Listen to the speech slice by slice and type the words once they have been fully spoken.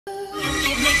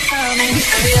coming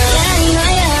for you.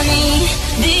 Miami,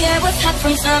 the air was hot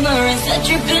from summer and said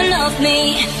dripping off me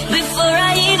before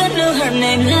I even knew her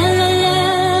name. La la la,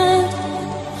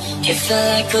 you felt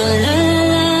like a la la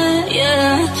la,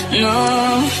 yeah, no.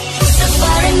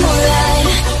 Safari moonlight,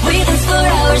 we danced for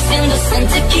hours in the sun,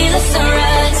 tequila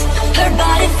sunrise. Her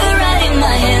body fell right in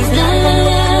my hands, la la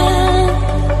la.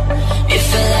 It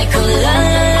felt like a la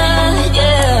la la,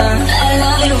 yeah. I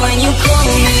love it when you call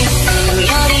me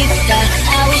señorita.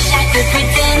 I wish I could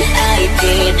pretend I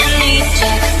didn't need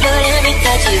ya, but every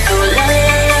touch is so la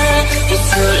la la. It's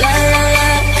so la la la.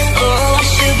 Oh, I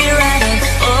should be running.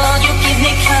 Oh, you keep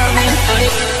me coming for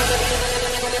you.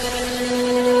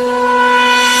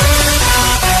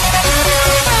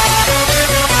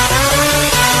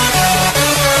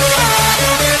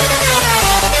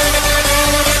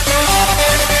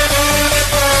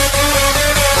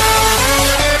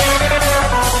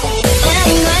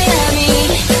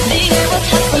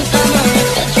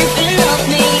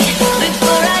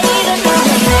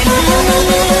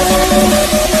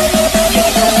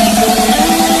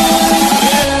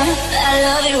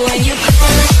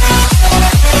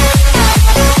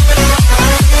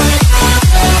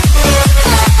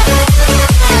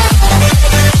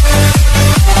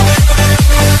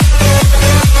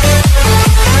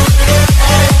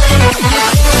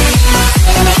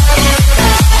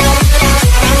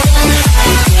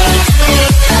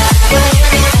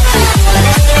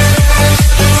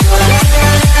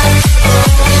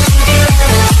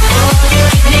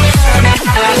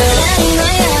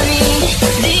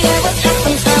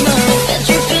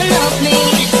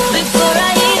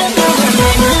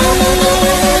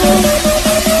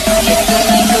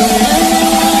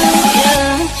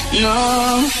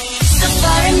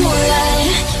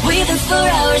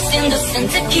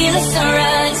 Tequila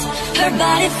sunrise, her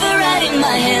body fell right in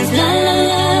my hands, la la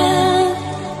la.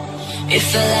 It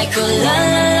felt like a la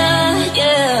la la,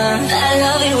 yeah. I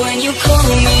love it when you call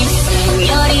me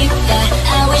señorita.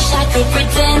 I wish I could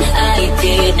pretend I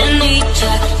didn't need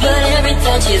ya, but every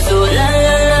touch is oh la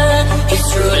la la. It's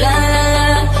true la la la.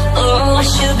 Oh, I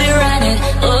should be running.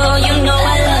 Oh, you know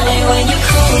I love it when you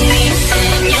call me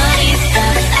señorita.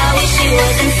 I wish it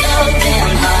wasn't so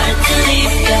damn hard to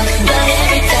leave ya, but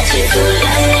every touch is oh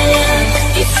la la la.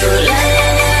 It's true la la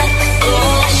la.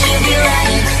 Oh, I should be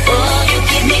running. Oh, you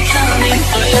keep me coming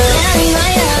for you.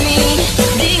 Miami,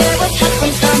 the air was hot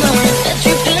from summer and said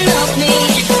dripping off me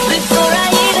before I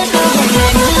even knew her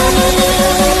name. La la la,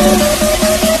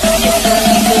 you felt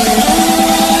like a la la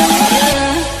la.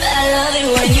 I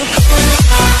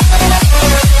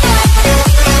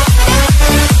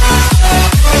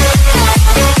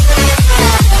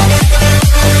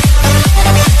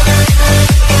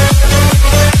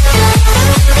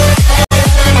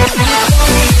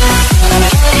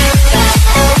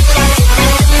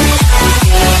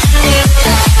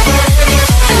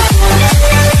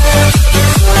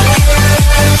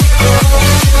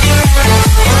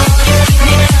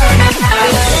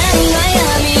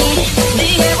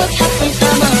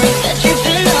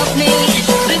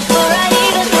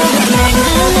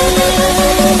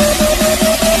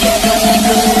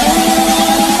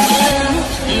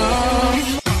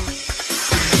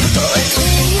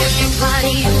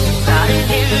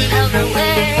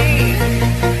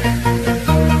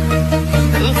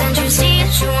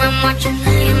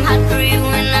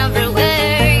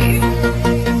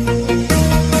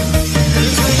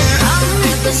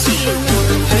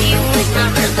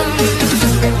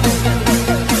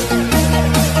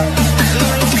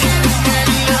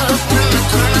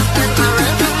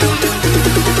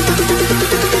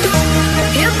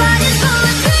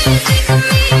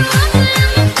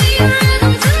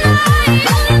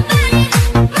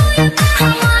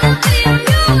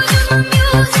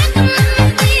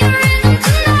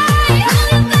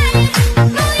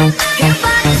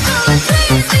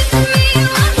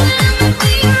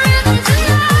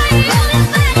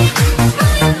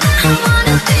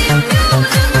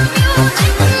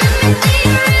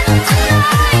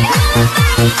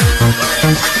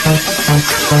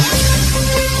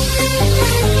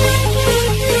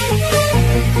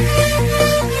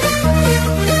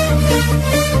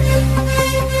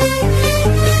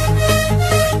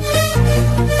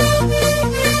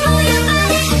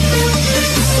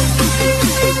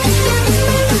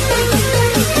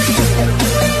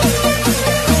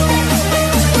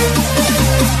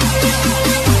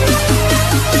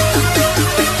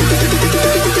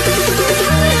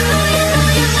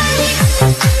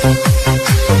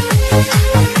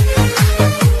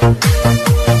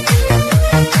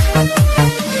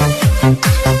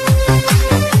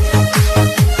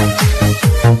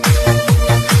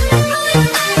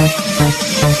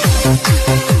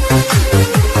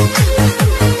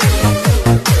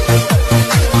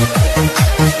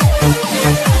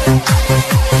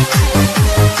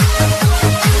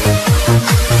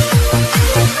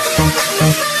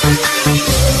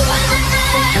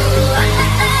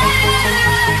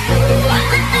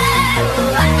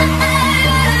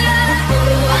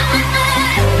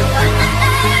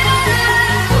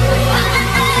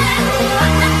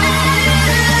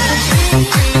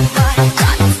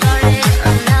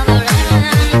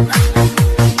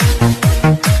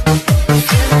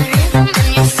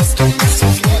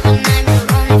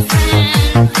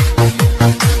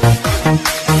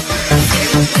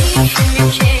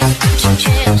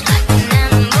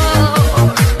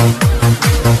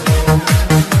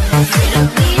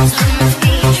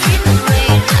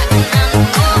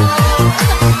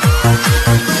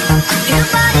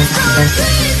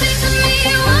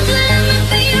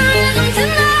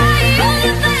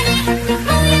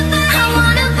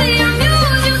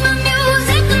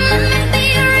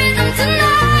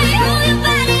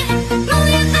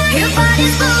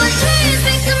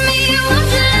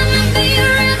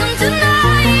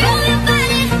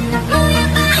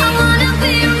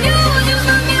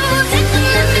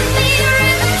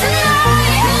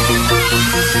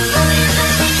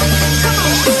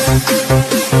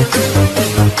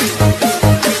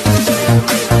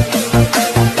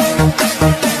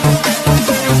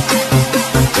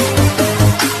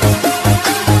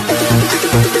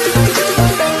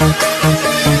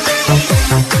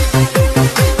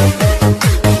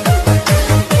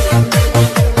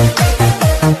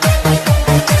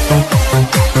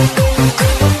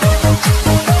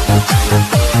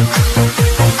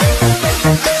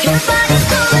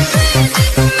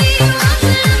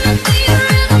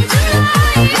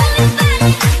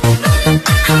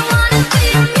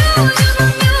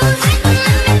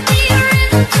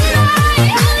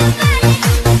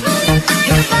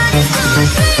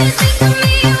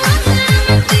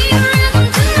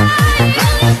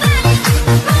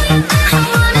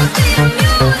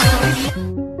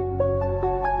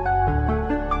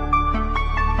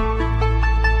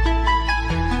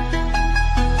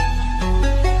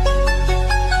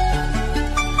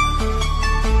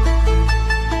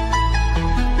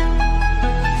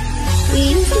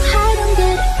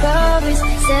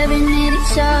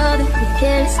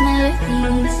careless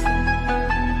melodies.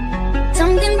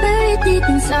 Something buried deep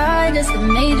inside us, the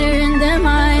major and the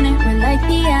minor. We're like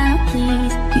piano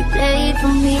keys, you play it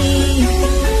for me.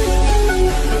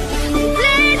 You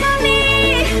play it for me.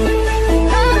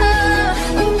 Oh,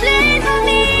 you play it for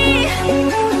me.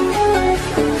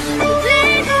 You play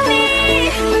it for me.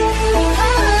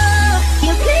 Oh,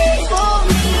 you play it for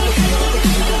me.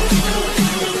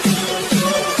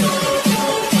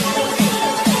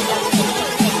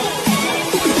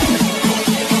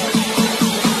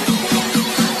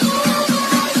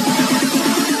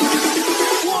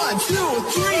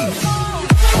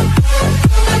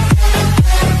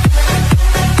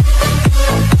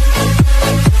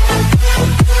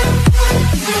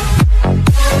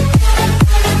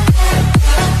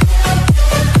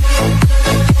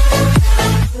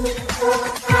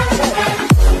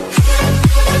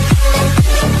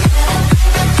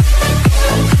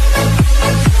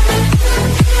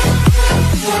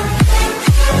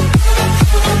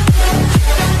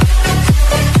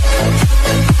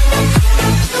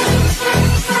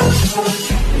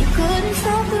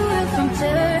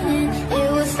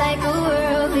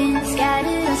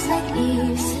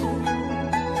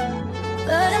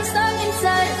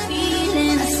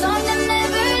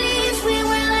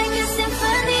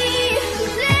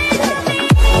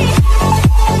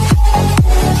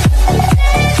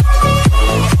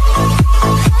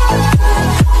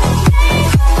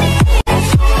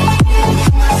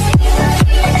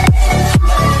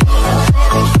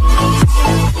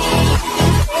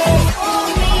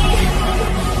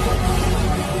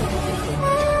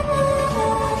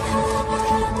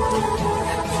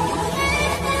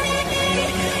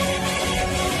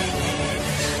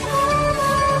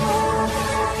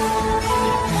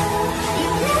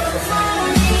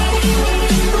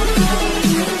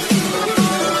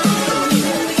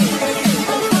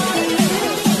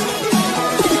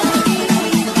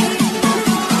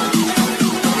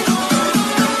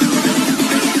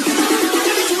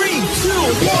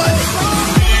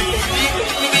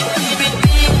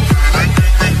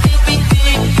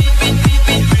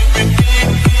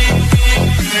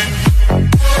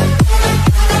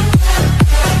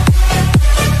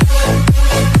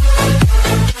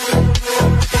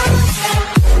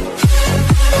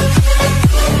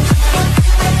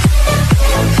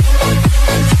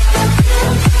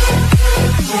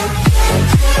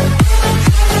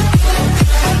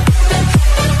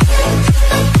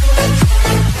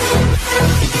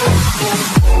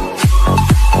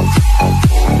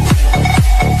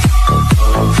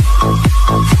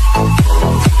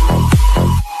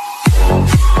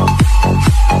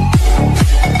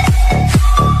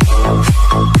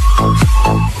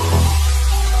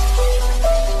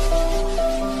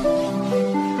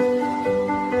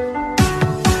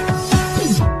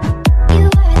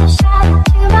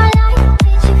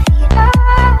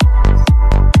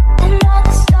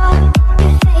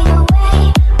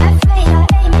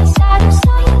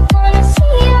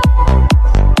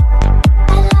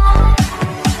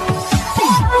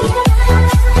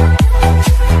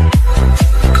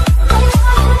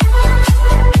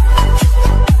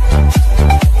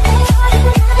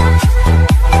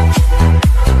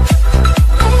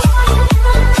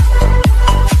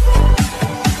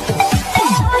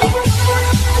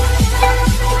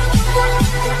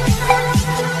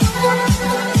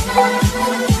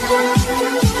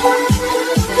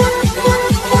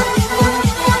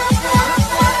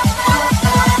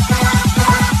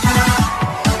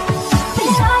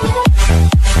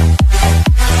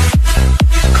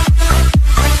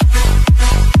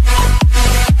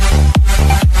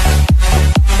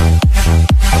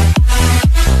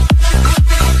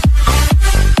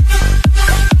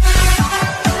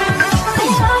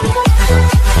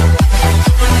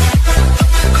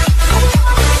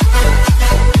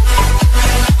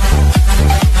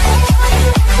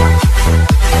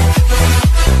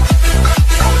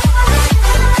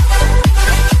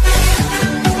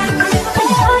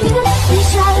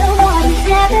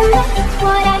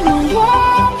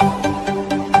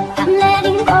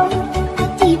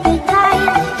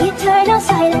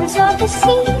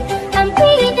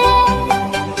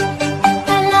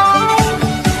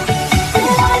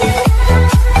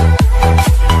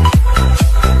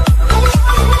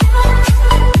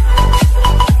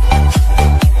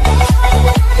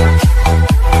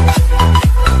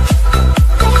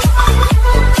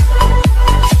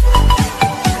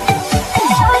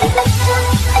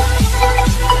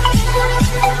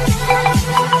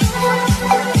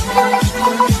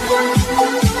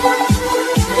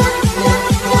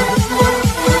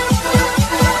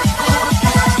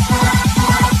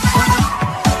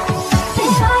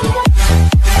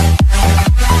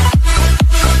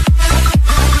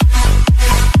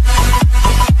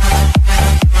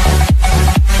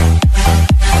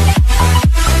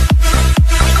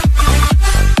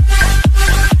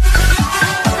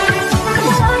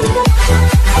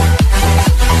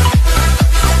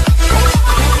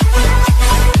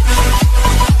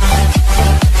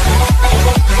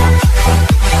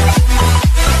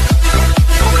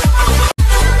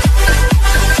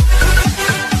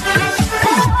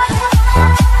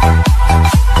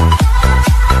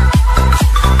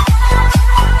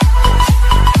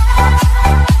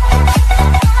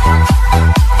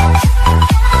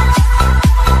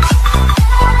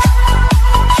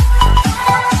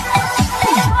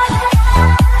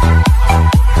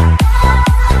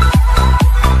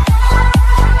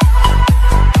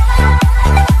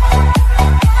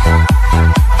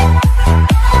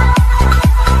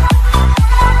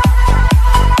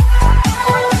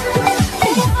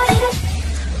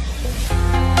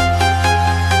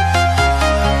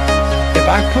 if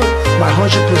I put my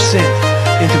 100%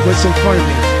 into what's in front of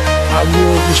me, I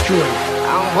will destroy it.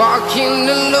 I'm walking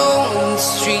alone, the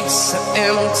streets are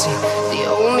empty. The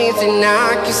only thing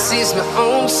I can see is my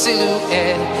own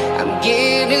silhouette. I'm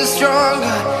getting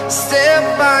stronger, step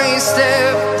by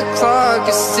step. The clock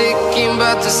is ticking,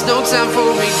 but there's no time for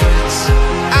regrets.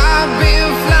 I've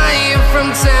been flying from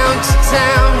town to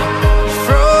town,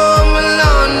 from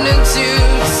London to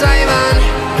Taiwan.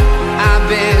 I've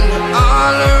been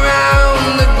all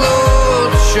around the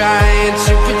globe, trying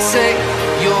to protect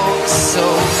your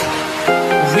soul.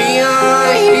 We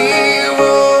are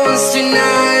heroes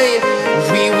tonight.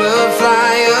 We will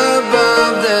fly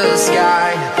above the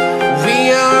sky. We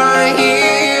are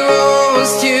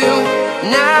heroes tonight.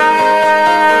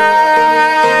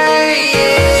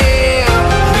 Yeah.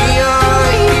 We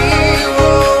are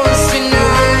heroes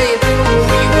tonight.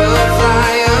 We will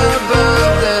fly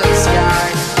above the sky.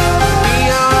 We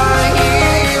are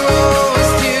heroes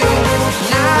tonight.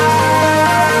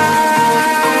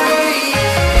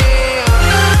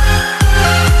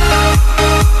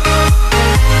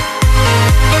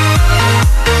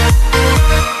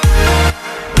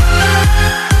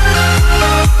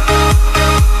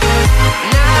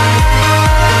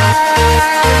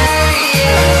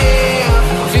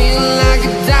 Feeling like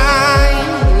a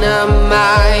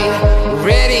dynamite,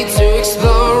 ready to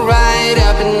explode right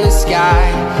up in the sky.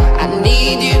 I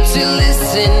need you to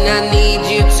listen, I need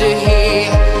you to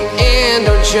hear, and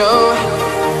don't show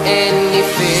any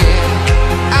fear.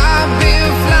 I've been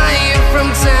flying from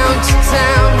town to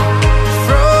town,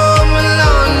 from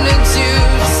London to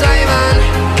Taiwan.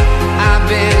 I've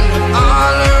been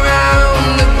all around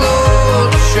the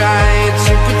globe, trying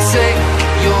to protect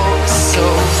your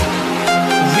soul.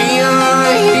 We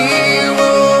are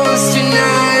heroes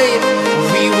tonight.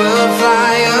 We will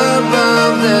fly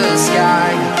above the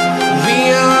sky. We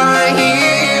are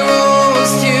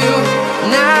heroes tonight.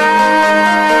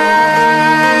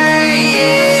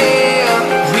 Yeah.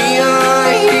 We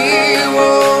are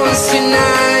heroes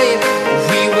tonight.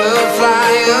 We will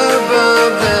fly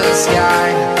above the sky.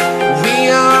 We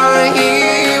are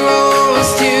heroes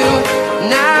tonight.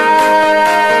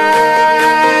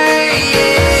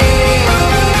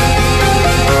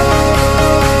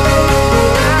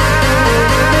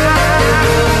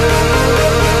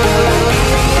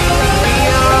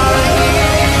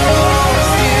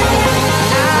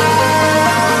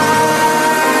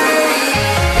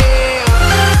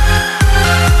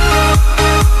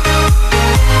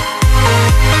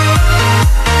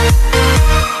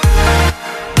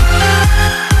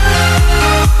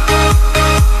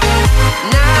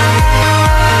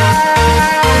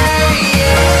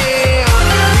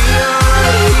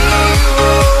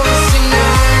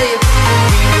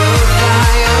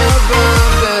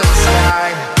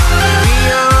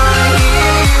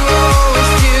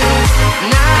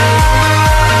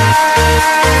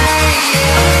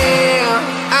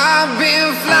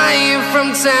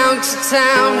 Town to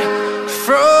town,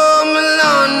 from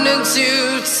London to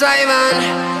Taiwan.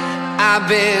 I've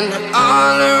been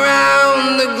all around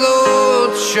the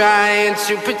globe, trying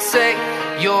to protect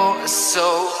your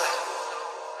soul.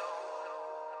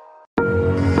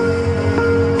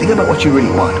 Think about what you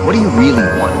really want. What do you really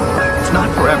want in life? It's not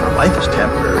forever. Life is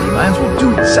temporary. You might as well do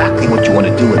exactly what you want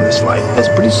to do in this life, because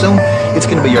pretty soon it's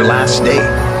going to be your last day.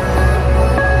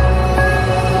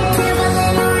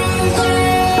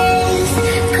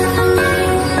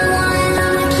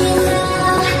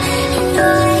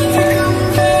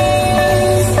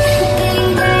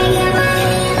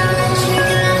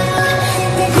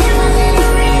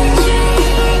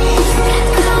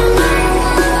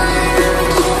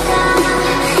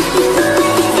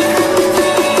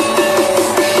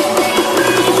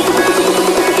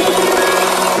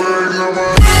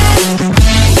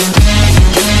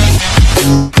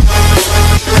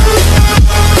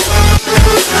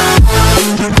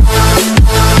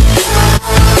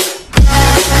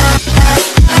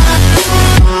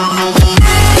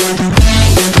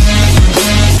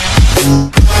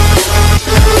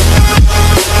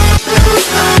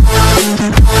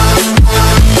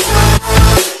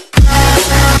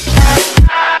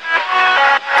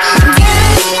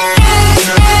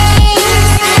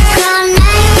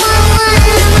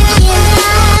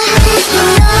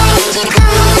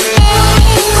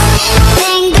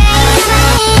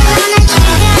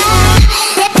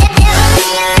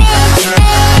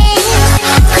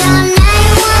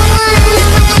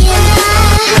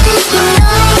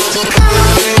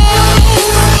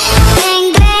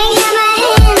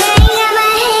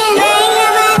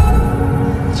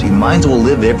 Might as well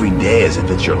live every day as if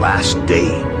it's your last day.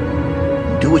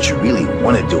 Do what you really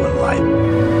want to do in life.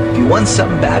 If you want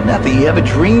something bad enough and you have a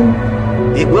dream,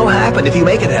 it will happen if you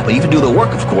make it happen. You can do the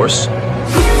work, of course.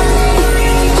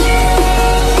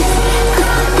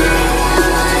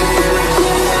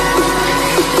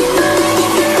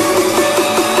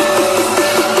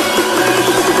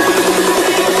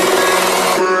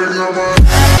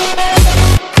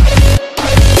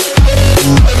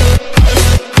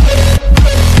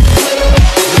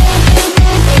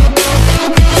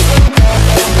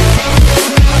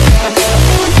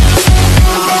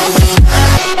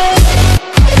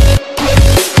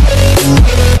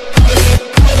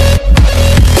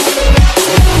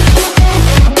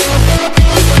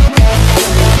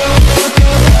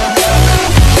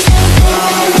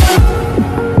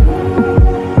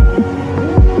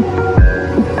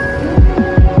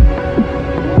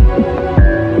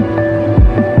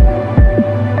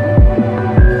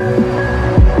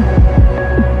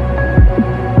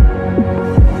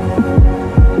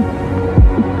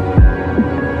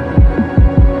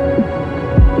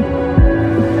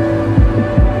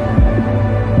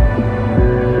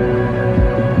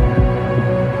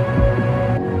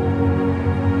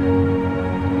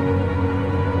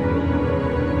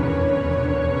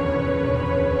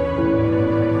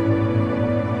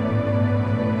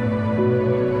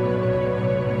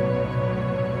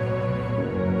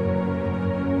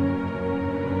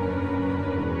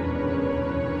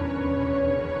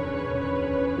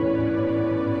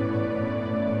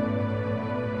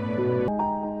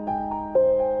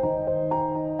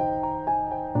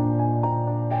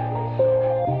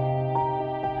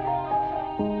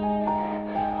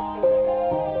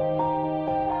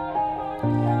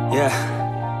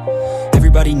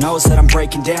 Everybody knows that I'm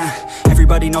breaking down.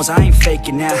 Everybody knows I ain't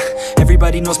faking now.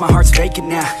 Everybody knows my heart's vacant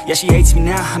now. Yeah, she hates me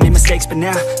now, I made mistakes but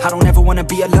now I don't ever wanna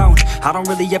be alone. I don't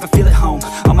really ever feel at home.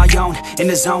 On my own, in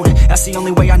the zone, that's the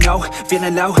only way I know.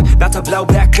 Feeling low, about to blow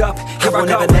back up. Here I won't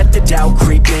ever let the doubt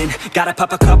creep in. Gotta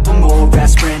pop a couple more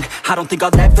aspirin. I don't think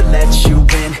I'll ever let you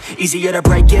in. Easier to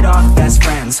break it off best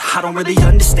friends. I don't really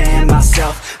understand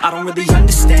myself. I don't really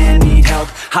understand, need help.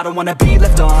 I don't wanna be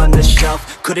left on the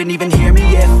shelf. Couldn't even hear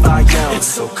me if I yelled. It's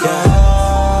so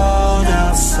cold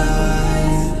outside,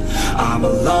 I'm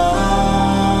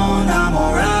alone, I'm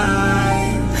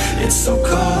alright. It's so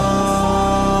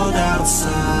cold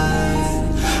outside,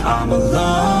 I'm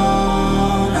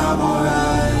alone, I'm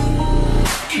alright.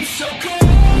 It's so cold.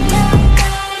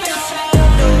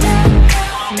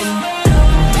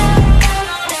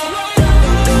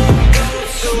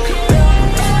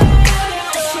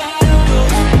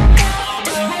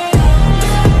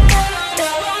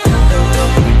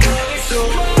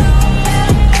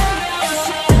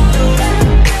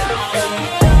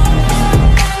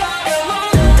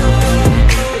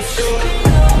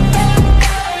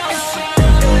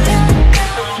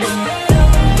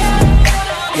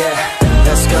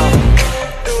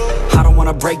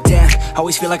 Break down,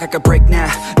 always feel like I could break now,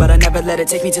 but I never let it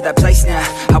take me to that place now.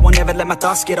 I won't ever let my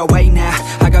thoughts get away now.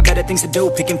 I got better things to do,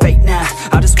 picking fate now.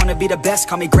 I just wanna be the best,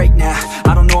 call me great now.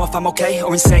 I don't know if I'm okay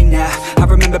or insane now. I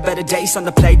remember better days on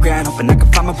the playground, hoping I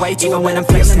can find my way to even when I'm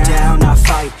feeling down, I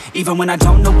fight. Even when I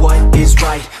don't know what is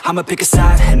right, I'ma pick a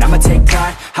side and I'ma take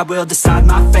pride. I will decide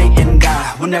my fate and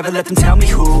I will never let them tell me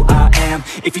who I am.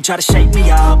 If you try to shake me,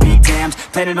 I'll be damned.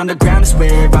 Planet on the ground is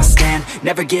where I stand.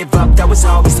 Never give up, that was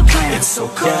always the plan. It's so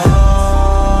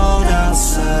cold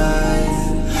outside,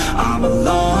 I'm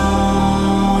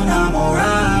alone, I'm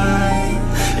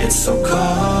alright. It's so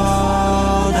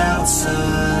cold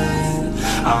outside,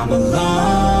 I'm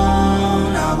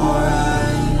alone, I'm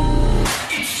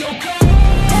alright. It's so cold.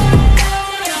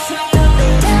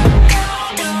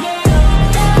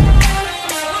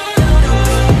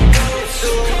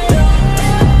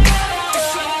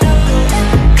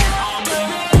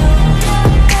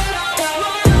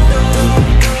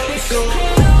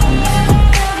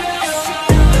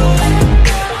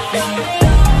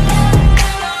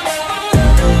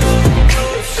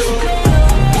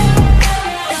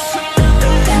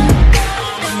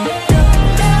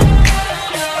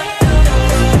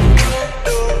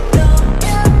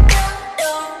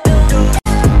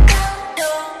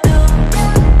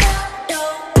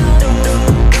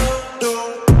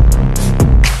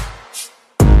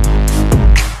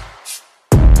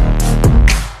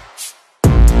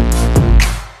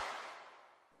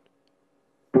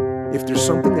 If there's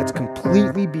something that's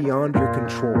completely beyond your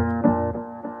control,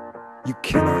 you've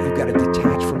got to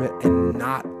detach from it and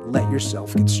not let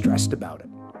yourself get stressed about it.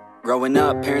 Growing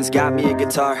up, parents got me a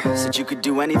guitar. Said you could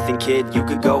do anything, kid, you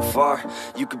could go far.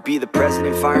 You could be the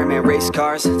president, fireman, race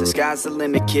cars. The sky's the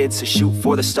limit, kid, so shoot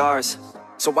for the stars.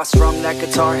 So I strummed that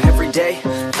guitar every day.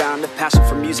 Found a passion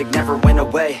for music, never went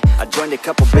away. I joined a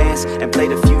couple bands and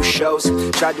played a few shows.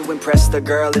 Tried to impress the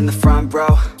girl in the front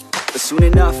row. But soon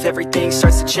enough, everything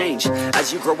starts to change.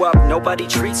 As you grow up, nobody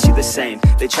treats you the same.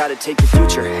 They try to take your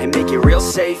future and make it real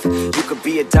safe. You could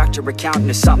be a doctor, accountant,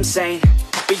 or something sane.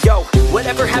 But yo,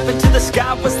 whatever happened to the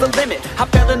sky was the limit. I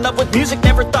fell in love with music,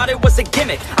 never thought it was a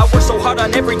gimmick. I worked so hard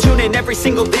on every tune and every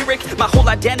single lyric. My whole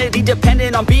identity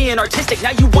depended on being artistic.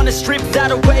 Now you wanna strip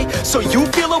that away so you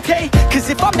feel okay? Cause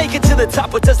if I make it to the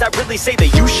top, what does that really say?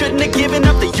 That you shouldn't have given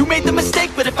up, that you made the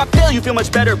mistake? But if I fail, you feel much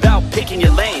better about picking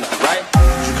your lane, right?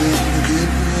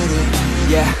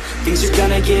 Yeah, things are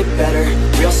gonna get better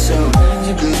real soon.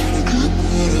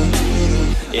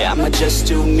 Yeah, I'ma just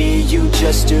do me, you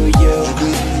just do you.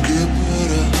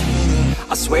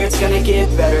 I swear it's gonna get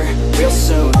better real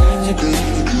soon.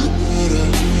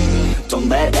 Don't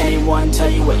let anyone tell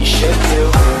you what you should do.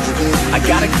 I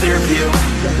got a clear view,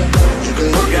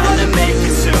 we're gonna make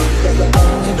it soon.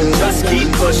 Just keep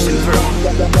pushing through.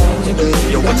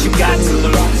 You're what you got to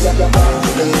lose.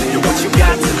 You're what you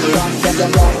got to lose.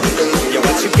 You're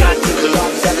what you got to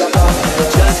lose.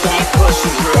 Just keep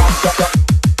pushing through.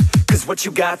 Cause what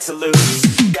you got to lose,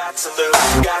 got to lose,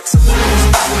 got to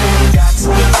lose, got to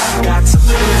lose, got to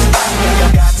lose,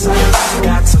 got to lose,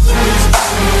 got to lose,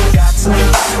 got to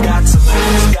lose, got to lose, got to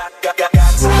lose,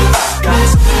 got to lose,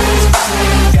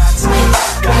 got to lose, got to lose,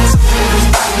 got to lose,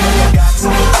 got to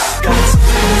lose,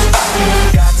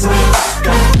 got to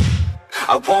lose.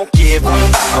 I won't give up,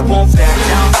 I won't back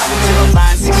down till the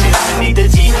line 6 feet underneath the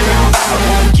deep ground. I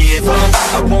won't give up,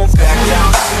 I won't back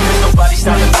down. There's nobody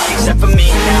stopping me except for me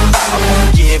now. I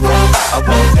won't give up, I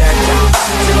won't back down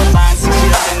till the line 6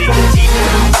 feet underneath the deep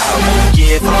ground. I won't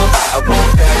give up, I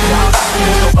won't back down.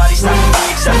 There's nobody stopping me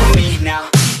except for me now.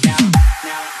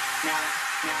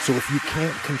 So if you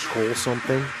can't control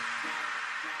something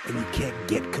and you can't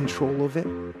get control of it,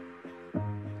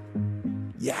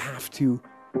 you have to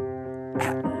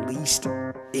at least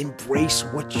embrace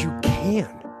what you can.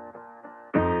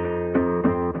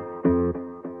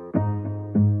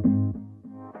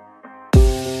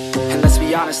 And let's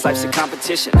be honest, life's a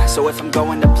competition. So if I'm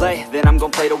going to play, then I'm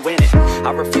gonna play to win it.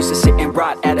 I refuse to sit and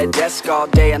rot at a desk all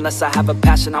day unless I have a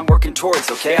passion I'm working towards,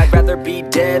 okay? I'd rather be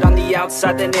dead on the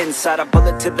outside than inside. A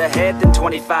bullet to the head than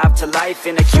 25 to life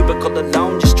in a cubicle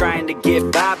alone, just trying to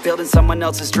get by, building someone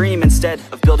else's dream instead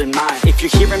of building mine. If you're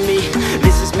hearing me,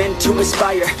 this is meant to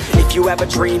inspire. If you have a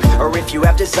dream or if you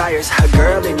have desires, a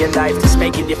girl in your life that's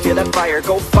making you feel that fire,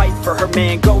 go fight for her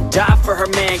man, go die for her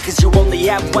man. Cause you only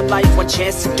have one life, one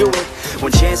chance to do it,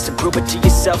 one chance to prove it to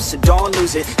yourself, so don't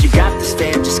lose it. You got this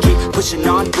fam, just keep pushing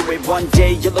on through it. One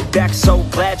day you'll look back so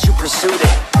glad you pursued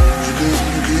it.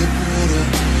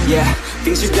 Yeah,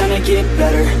 things are gonna get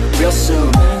better real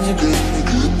soon.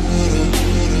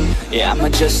 Yeah, I'ma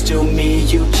just do me,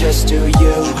 you just do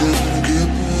you.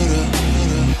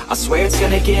 I swear it's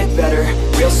gonna get better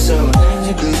real soon.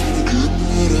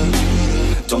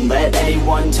 Don't let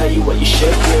anyone tell you what you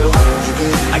should do.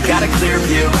 I got a clear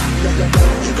view,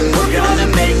 we're gonna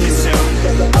make it soon.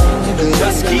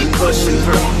 Just keep pushing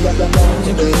through.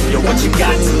 You're what you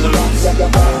got to lose.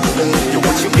 You're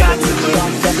what you got to lose.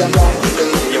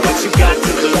 You're what you got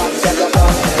to lose.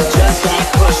 Just keep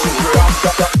pushing through.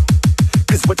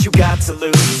 Cause what you got to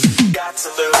lose, got to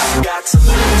lose, got to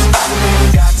lose,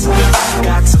 got to lose,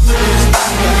 got to lose,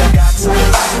 got to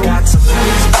lose, got to lose,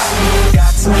 got to lose,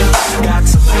 got to lose, got to lose, got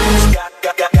to lose,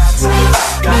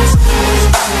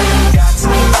 got to lose, got to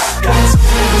lose, got to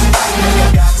lose,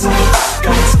 got to lose,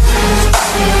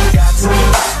 got to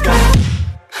lose.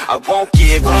 I won't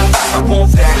give up, I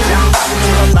won't back down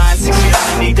till the line 6 feet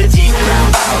underneath the deep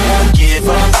ground. I won't give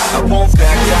up, I won't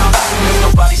back down. There's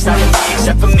nobody stopping me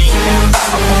except for me now.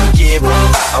 I won't give up,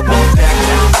 I won't back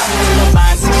down till the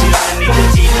line 6 feet underneath the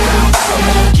deep ground. I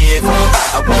won't give up,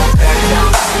 I won't back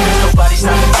down. There's nobody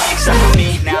stopping me except for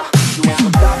me now. You ain't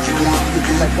gonna stop you now,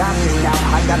 because I got you now.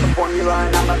 I got the formula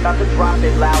and I'm about to drop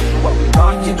it loud. So what we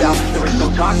talking about? There is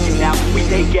no talking now. We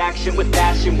take action with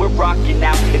passion, we're rocking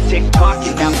now. It's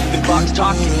tick-tocking now, the clock's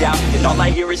talking down. And all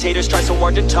I hear is haters try so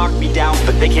hard to talk me down,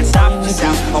 but they can't stop the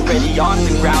sound, already on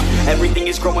the ground. Everything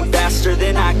is growing faster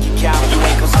than I can count. You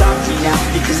ain't gonna stop me now,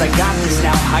 because I got this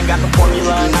now. I got the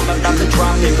formula and I'm about to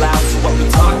drop it loud. So what we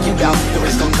talking about? There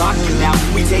is no talking now.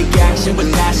 We take action with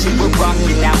passion, we're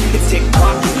rocking now. It's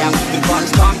tick-tocking now, the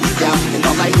clock's talking down. And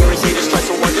all I hear is haters try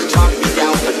so hard to talk me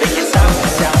down, but they can't stop the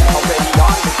sound, already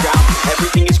on the ground.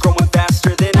 Everything is growing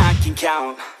faster than I can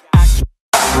count.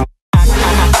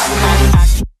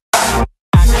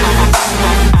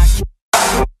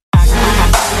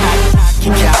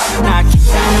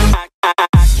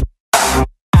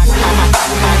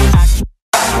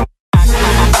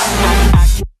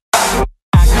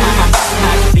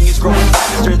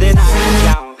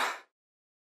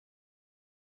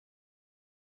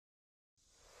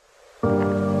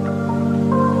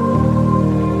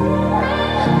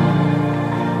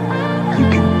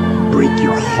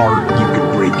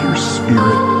 break your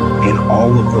spirit, and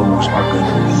all of those are going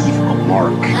to leave a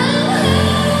mark.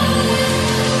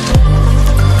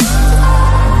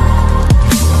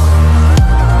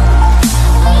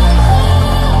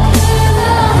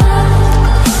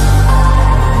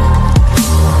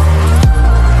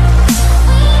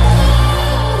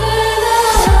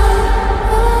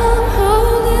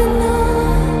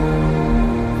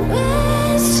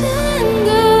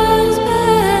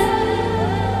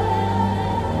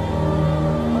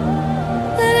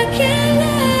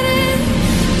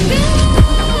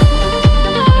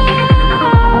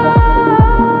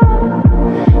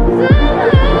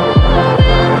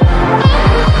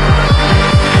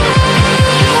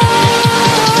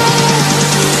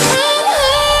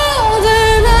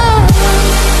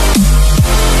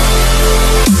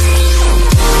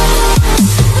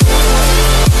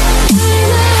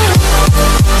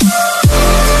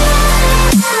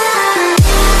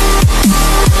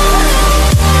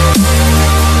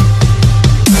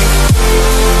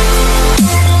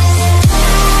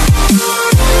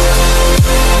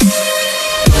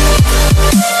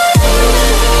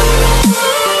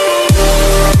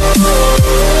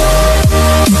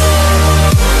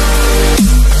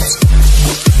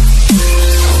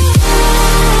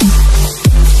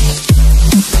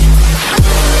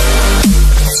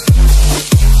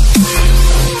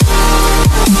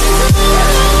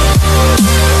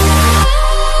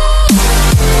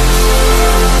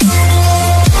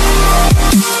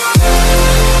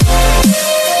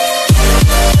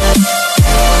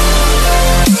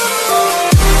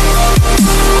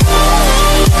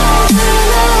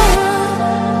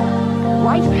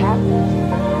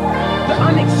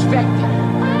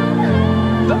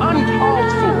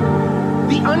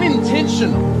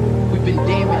 We've been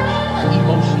damaged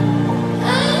emotionally.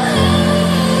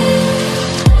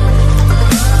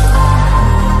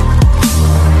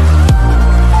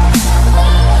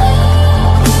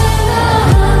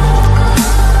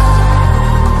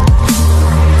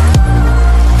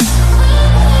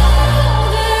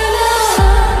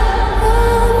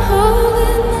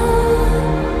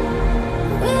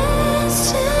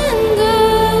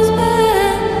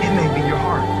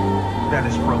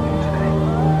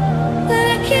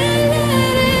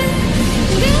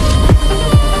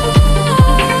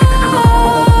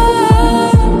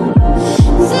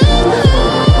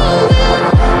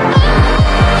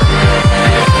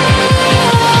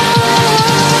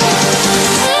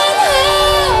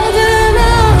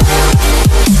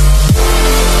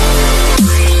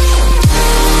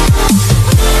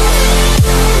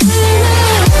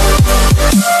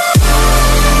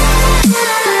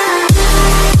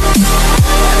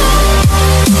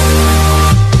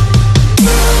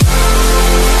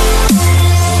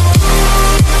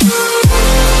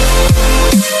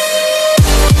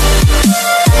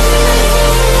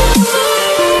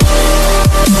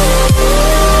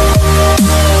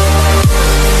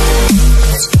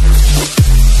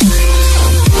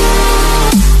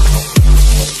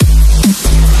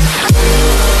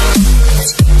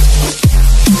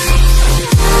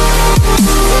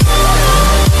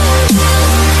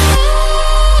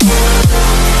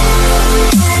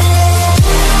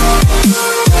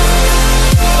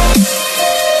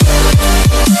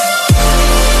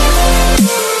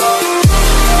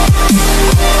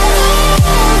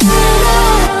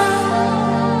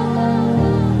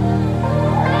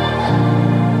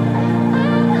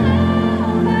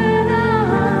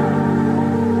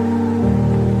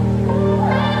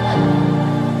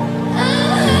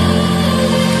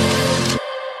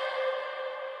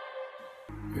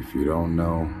 If you don't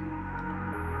know,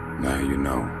 now you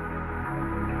know.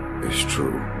 It's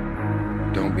true.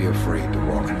 Don't be afraid to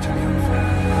walk into the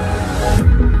unfold.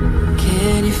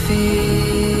 Can you feel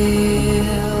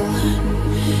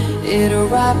it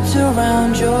wrapped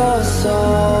around your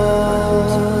soul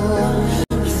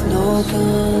with no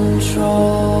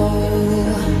control?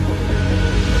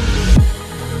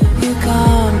 You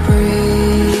can't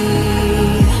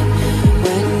breathe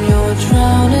when you're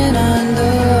drowning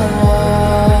underwater.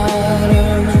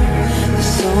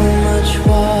 There's so much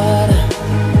water.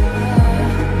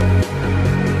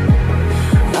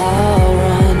 I'll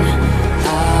run,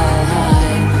 I'll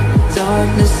hide.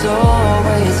 Darkness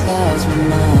always clouds my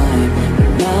mind.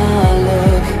 When I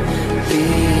look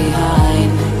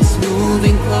behind, it's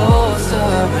moving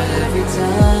closer every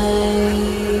time.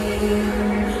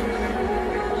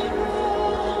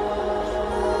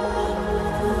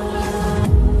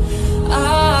 I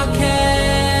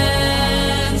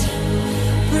can't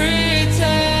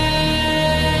pretend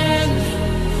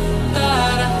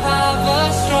that I have a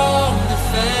strong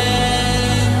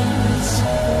defense.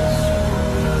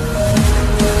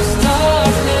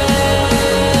 Stop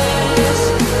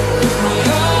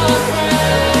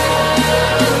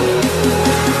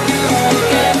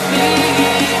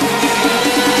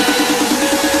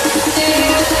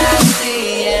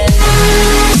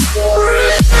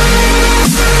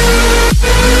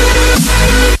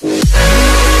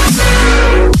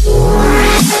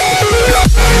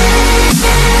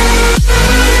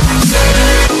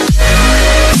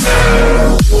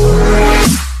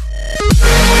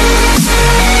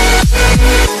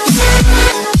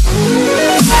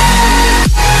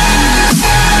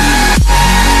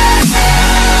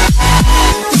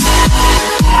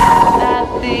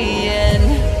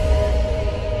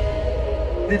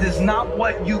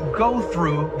go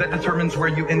through that determines where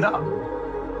you end up.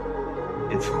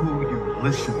 It's who you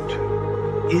listen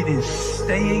to. It is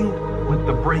staying with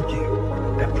the breaking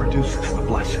that produces the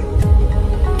blessing.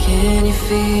 Can you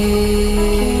feel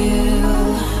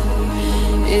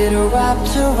it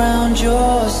wrapped around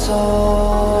your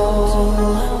soul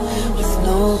with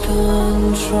no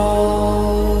control?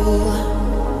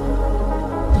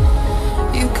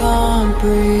 You can't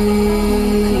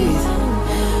breathe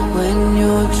when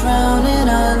you're drowning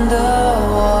underwater.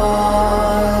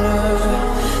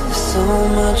 There's so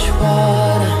much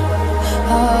water.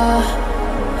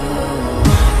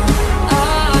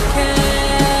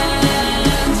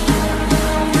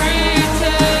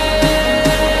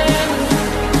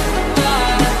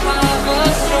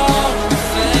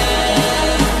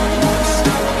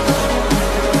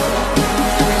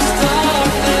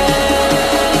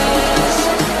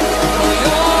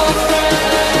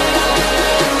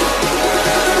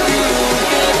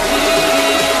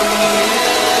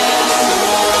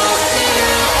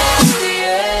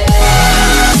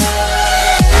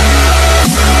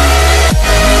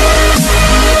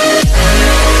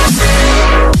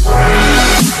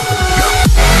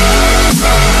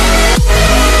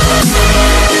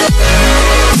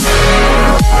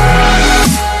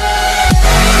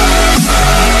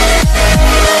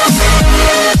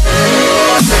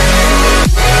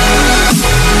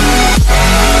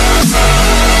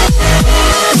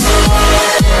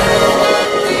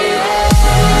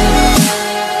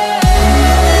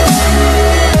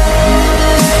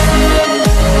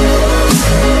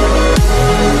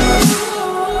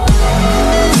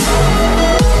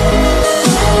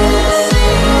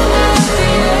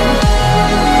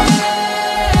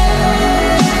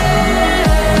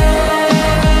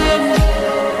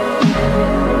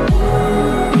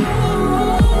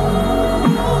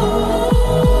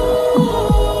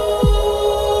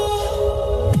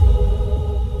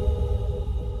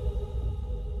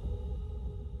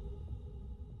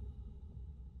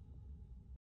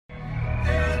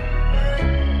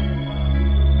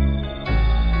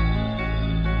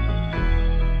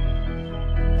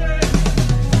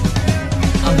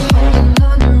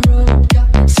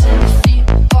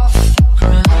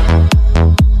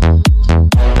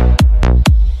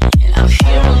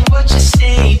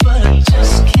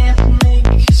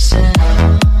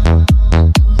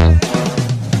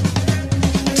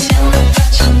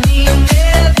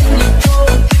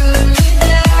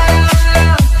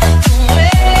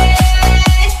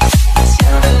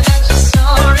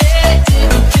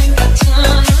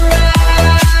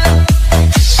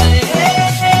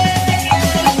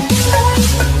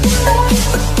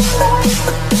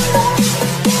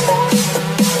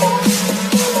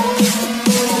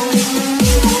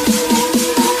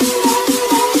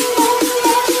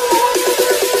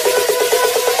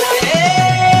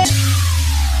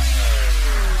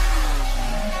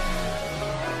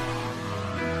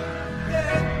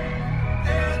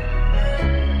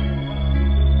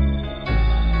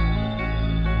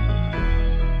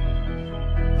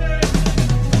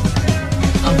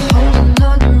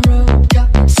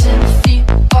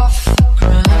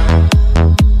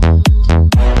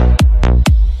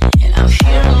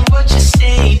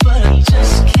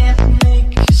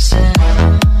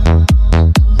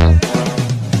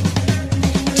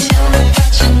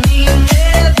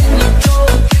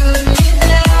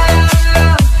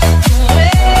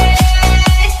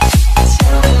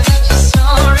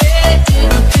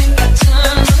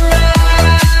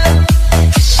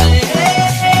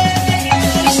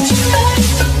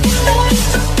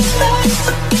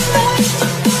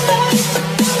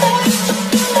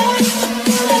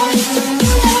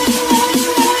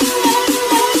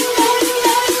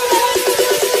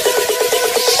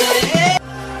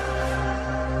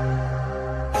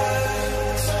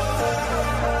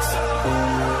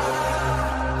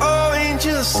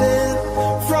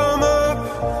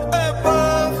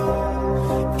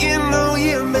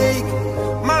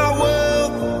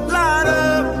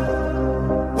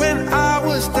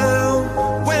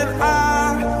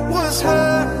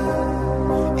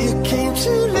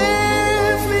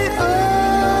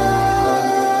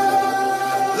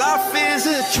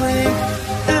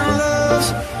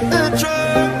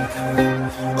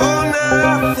 Oh,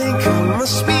 now I think I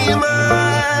must be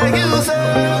my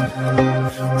user.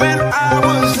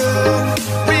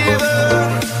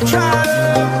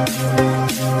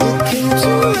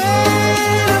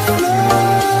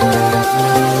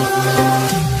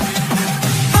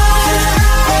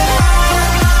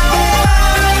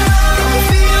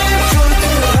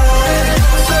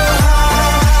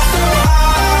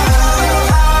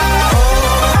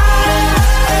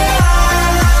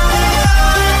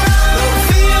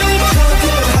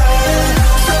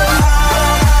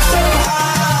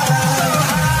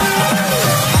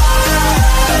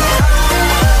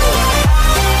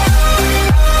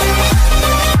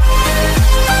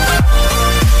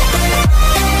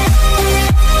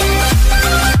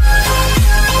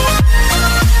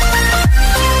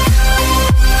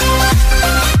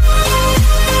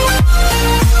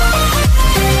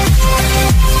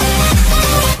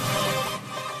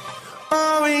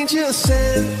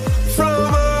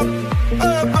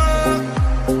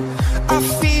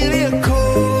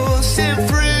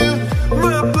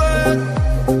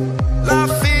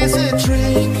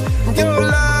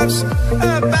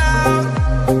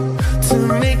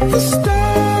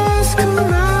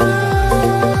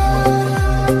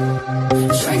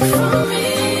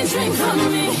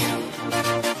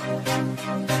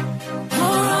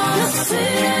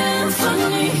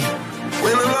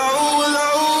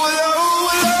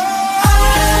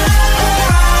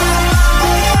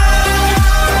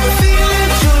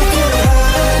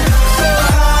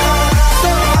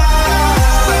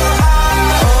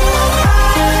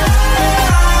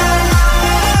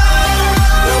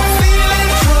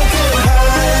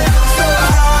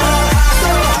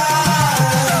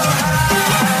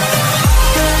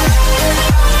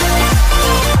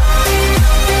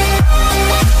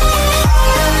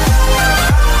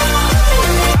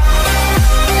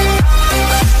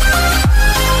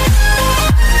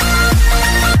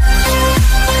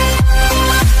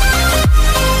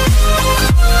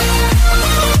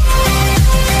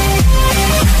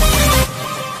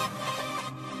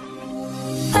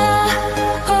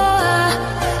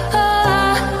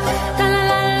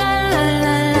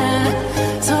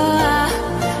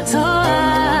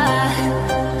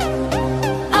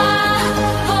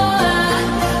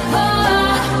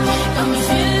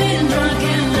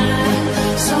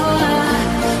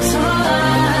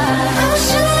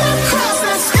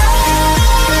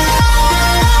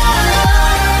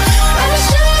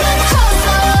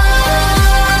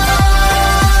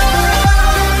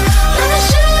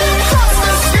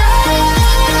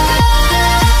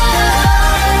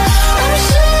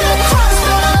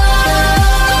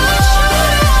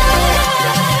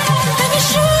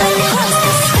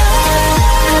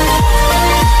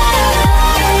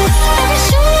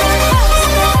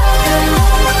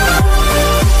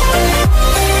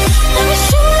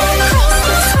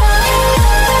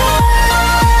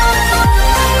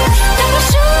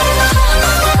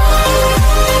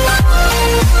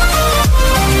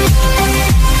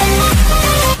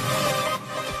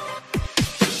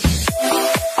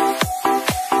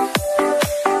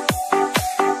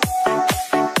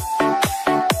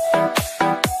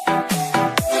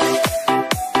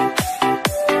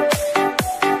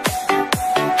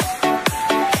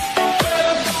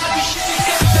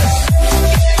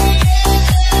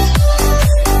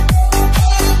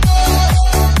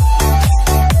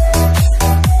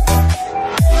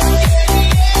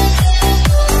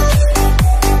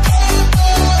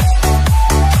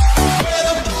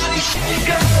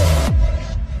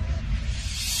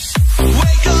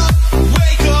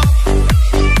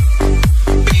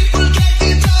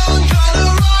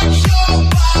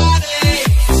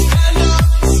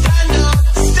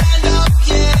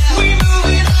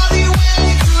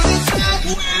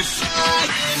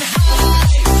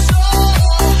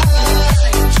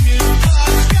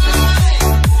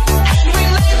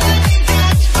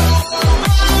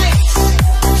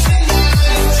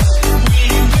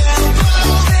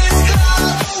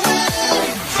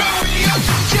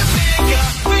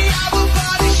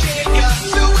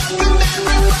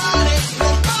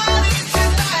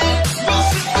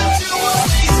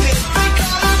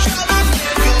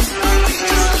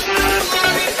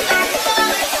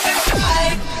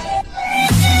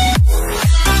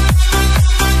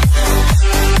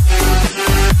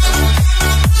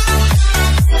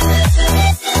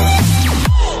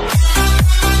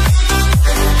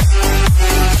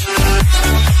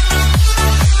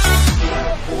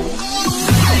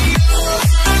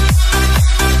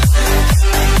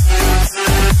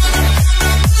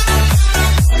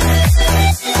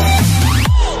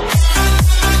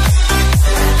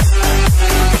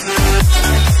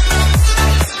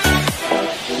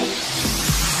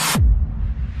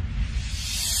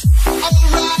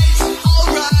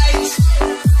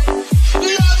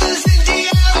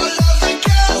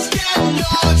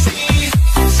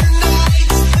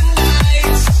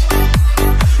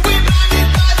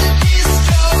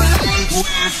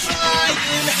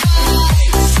 Baby,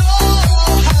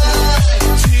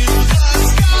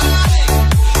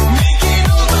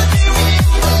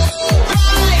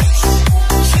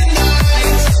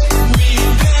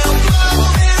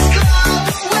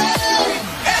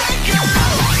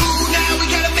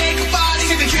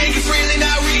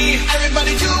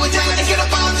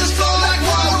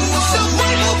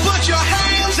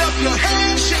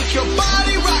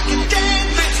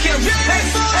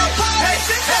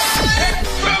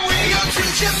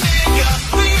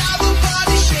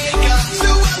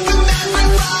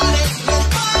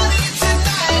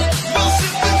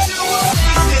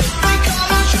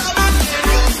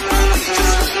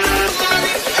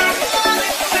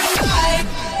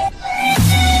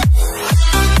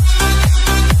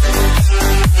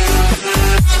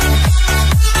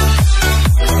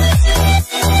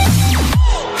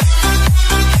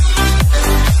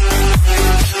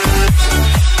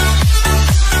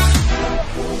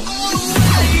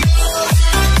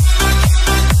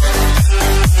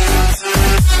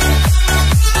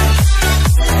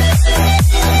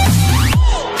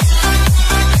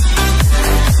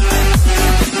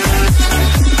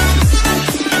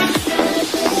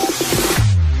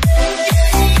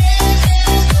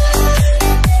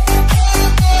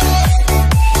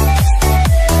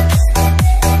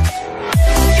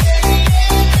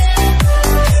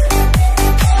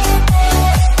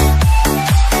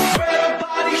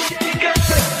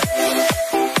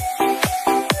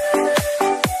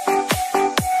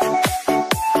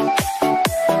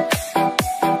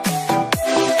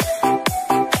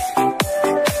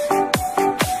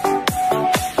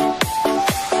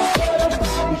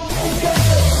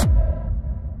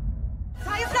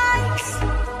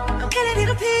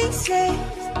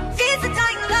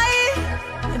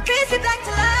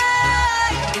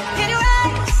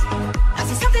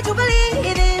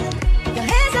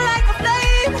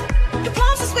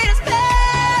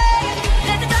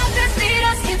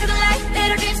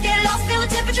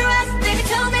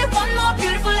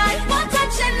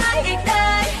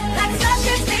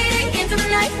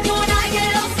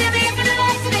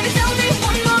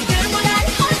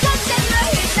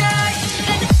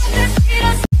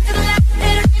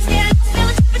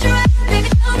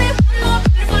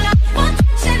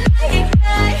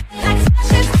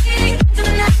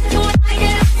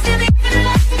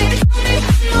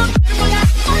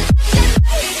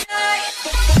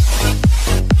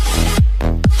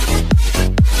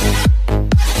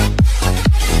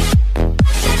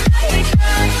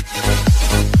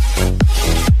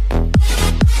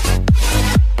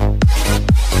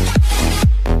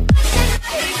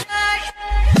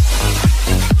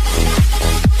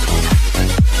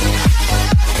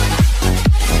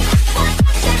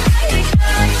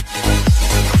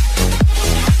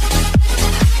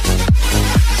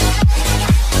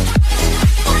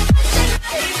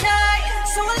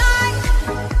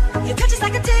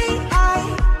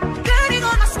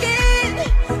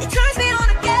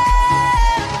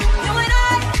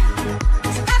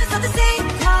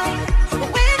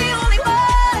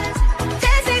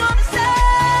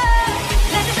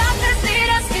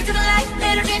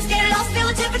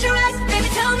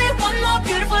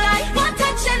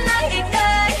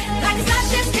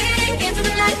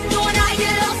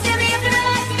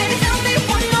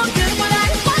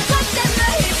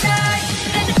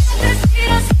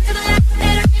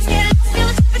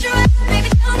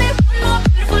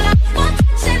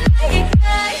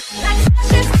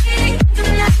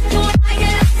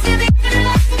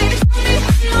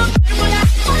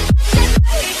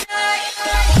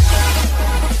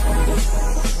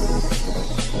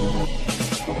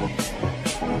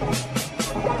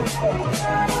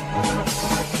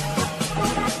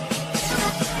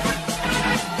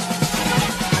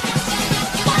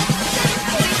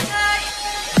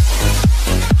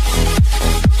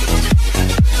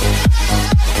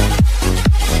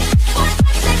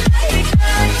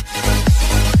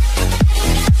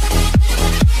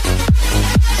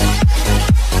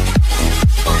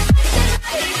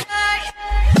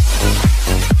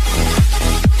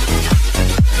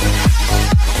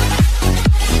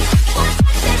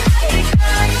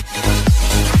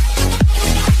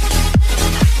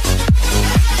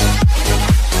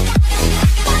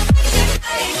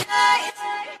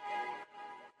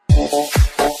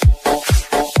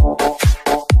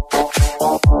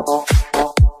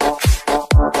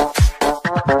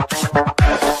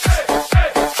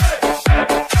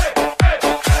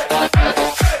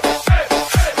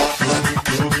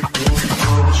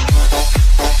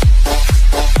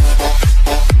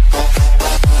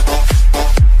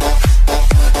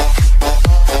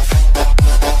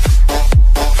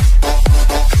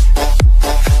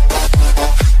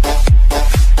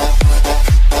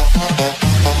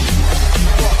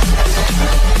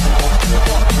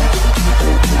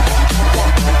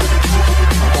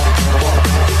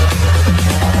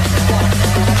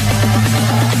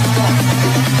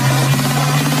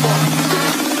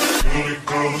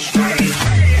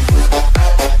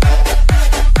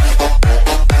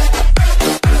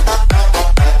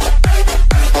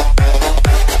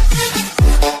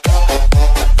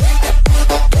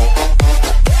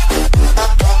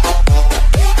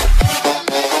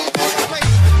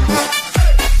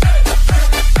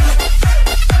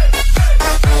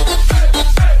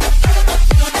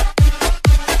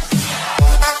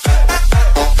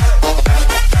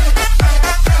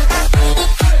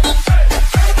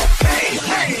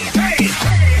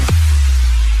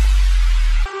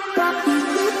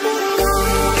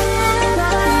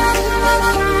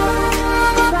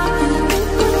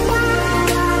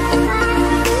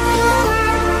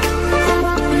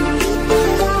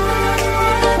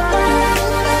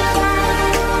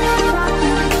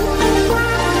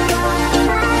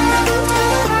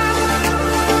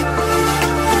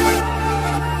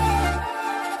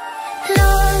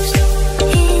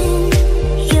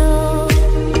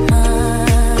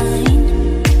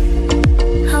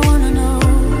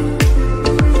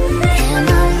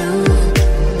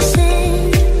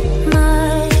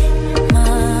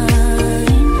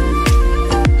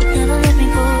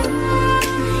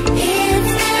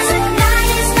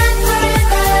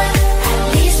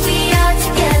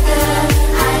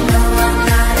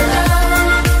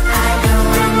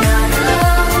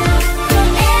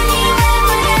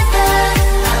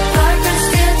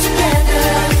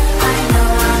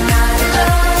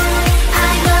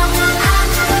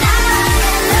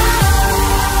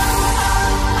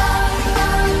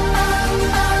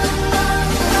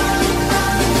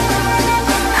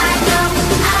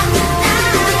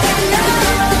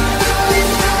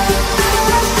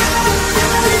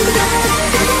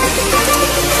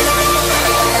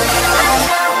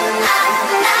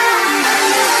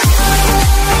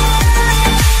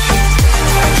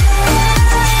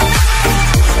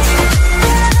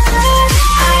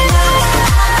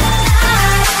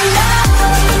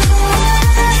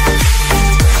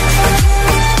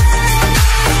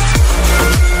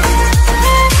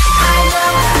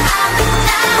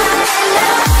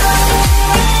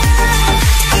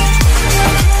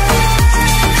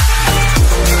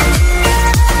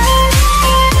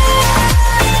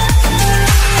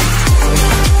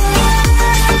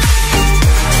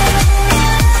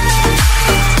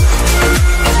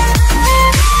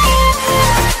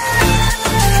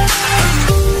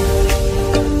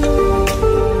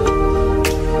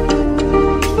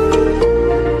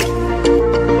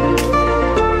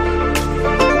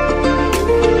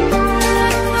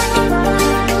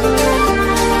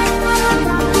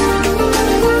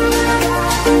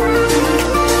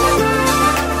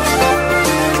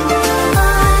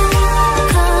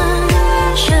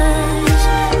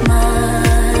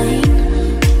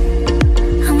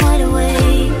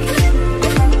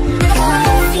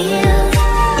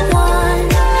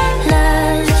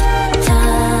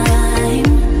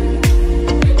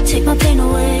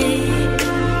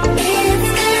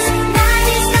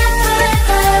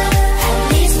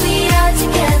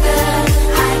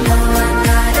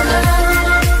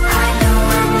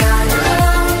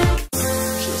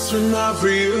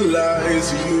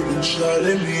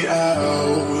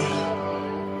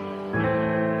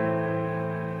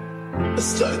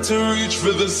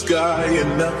 for the sky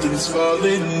and nothing's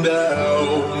falling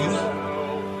down.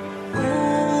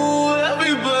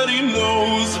 Everybody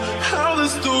knows how the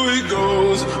story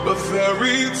goes, but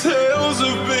fairy tales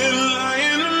have been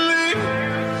lying to me.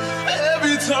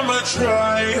 Every time I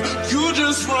try, you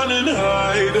just run and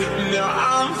hide. Now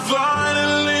I'm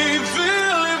finally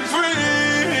feeling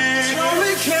free. Tell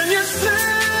me, can you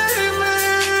see me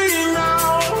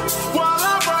now? While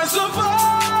I rise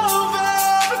above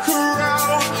the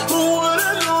crowd, would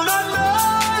have known I'd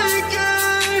make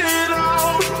it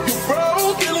out. You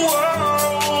broken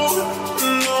world.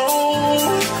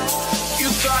 You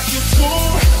thought you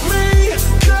tore me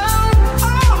down.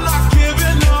 I'm not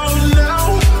giving up now.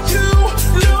 You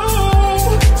know.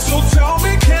 So tell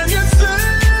me, can you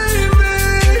see me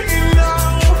now?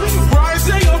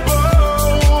 Rising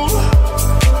above,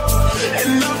 and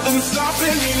nothing's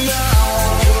stopping me now.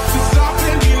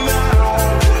 Stopping me now.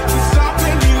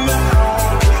 Stopping me now.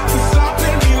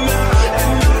 Stopping me now.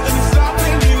 And nothing's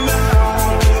stopping me now.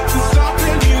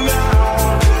 Stopping me now.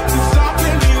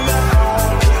 Stopping me now.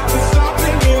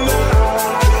 Stopping me now.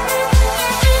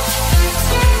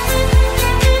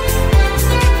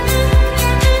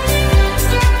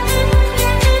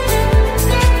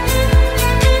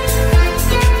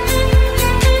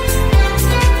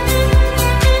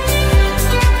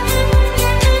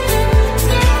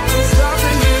 Nothing's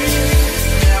stopping me.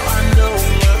 Now I know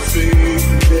my feet,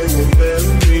 they will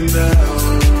bury me now.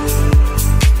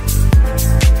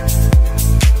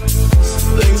 So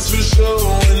thanks for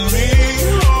showing me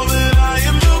all that I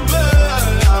am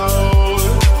about.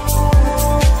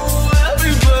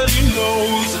 Everybody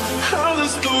knows how the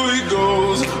story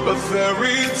goes, but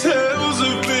fairy tales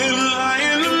have been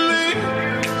lying to me.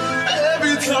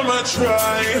 Every time I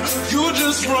try, you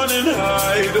just run and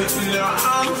hide. Now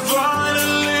I'm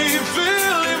finally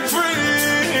feeling free.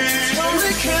 Tell me,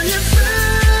 can you see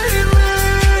me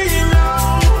now?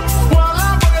 While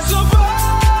I rise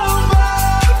above the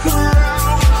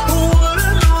crowd, would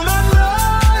have known I'd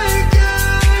make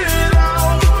it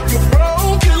out. Your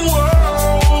broken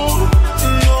world.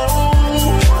 No,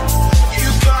 you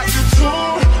thought you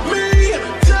tore me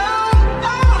down.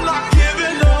 I'm not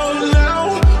giving up now.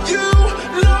 You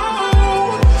know.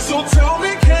 So tell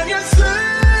me, can you see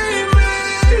me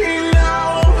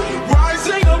now?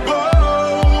 Rising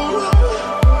above,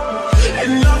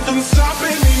 and nothing's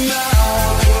stopping me now.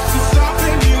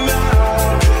 Stopping me now.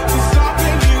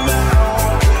 Stopping me now.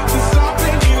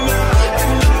 Stopping me now.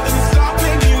 And nothing's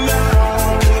stopping me now.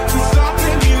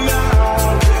 Stopping me now.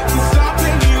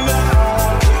 Stopping me now.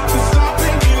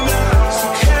 Stopping me now. So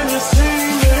can you see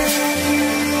me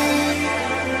now?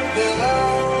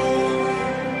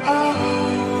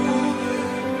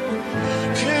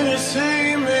 Can you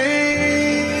see me now?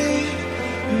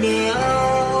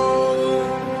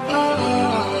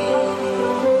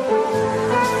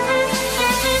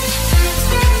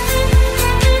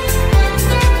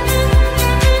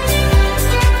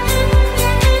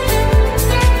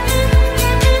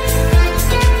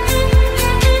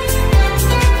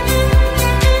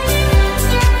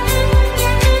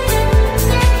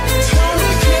 Tell me,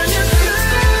 can you see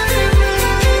me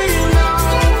now?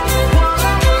 While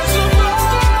I rise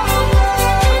above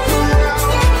the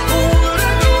crowd, would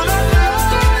have known I'd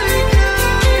make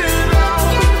it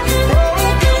out.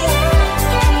 Broken world.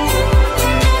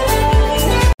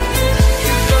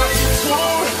 You thought you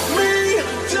tore me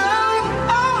down.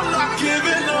 I'm not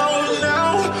giving up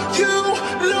now. You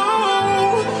know.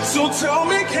 So tell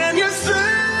me, can you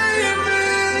see me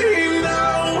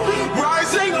now?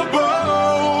 Rising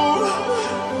above,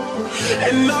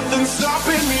 and nothing's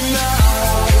stopping me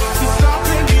now.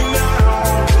 Stopping me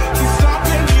now.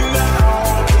 Stopping me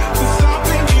now.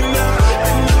 Stopping me now.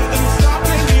 And nothing's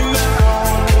stopping me now.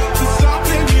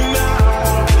 Stopping me now.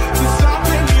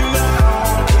 Stopping me now.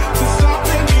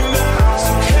 Stopping me now.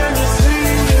 So can you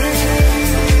see me?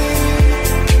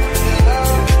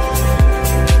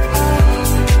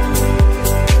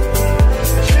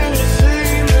 Can you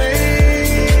see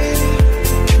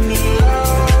me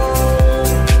now?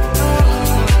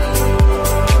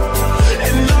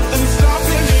 And nothing's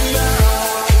stopping me now.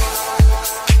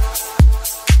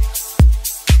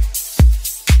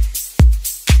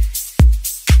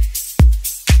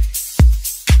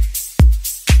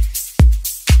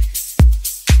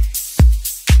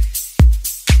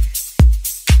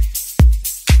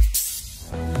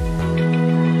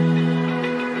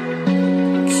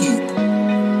 Keep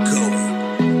going.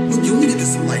 Look, you only get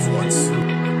this in life once.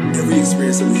 Every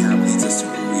experience that we have leads us to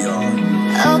who we are.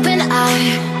 Open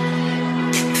eye,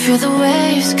 feel the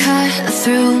waves cut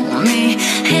through me,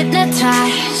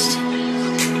 hypnotized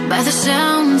by the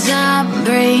sounds I'm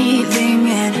breathing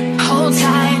in. Hold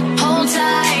tight,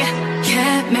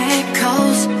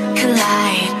 chemicals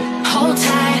collide. Hold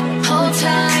tight, hold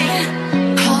tight,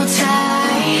 hold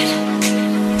tight.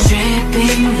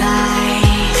 Dripping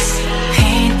lights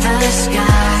paint the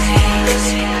skies,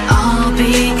 all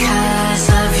because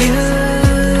of you.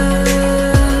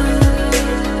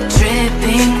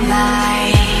 Dripping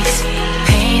lights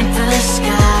paint the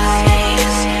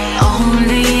skies,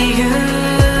 only you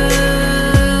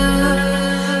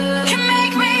can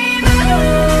make me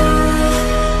move.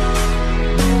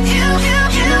 You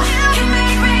can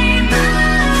make me move.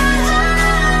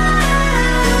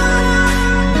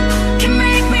 Can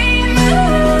make me move.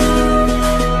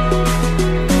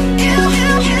 You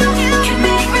can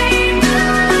make me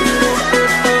move.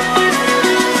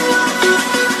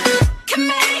 Can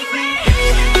make me.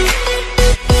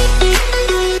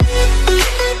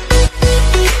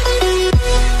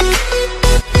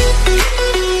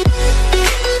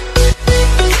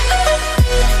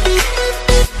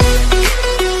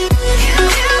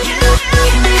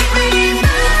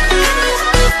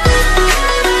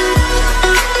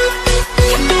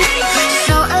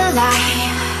 So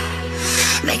alive,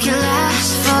 make it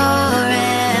last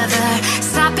forever.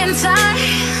 Stop in time,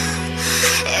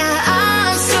 yeah,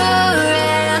 I'm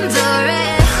surrendering.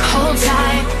 Hold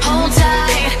tight,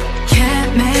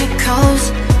 chemicals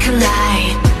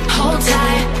collide. Hold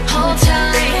tight, hold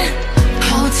tight,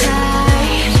 hold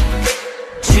tight.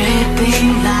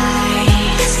 Dripping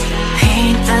lights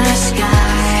paint the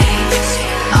skies,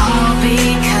 all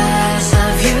because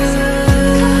of you.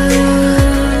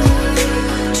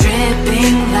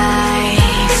 Dripping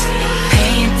lights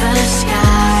paint the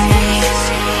skies,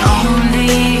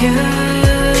 only you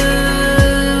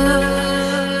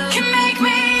can make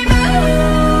me move.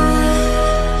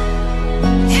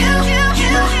 You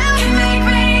can make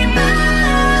me move.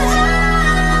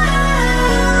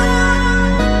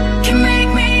 Can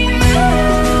make me move.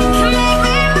 Can make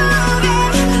me move.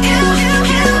 You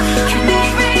can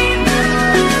make me move.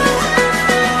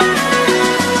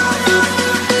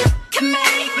 Can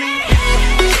make me.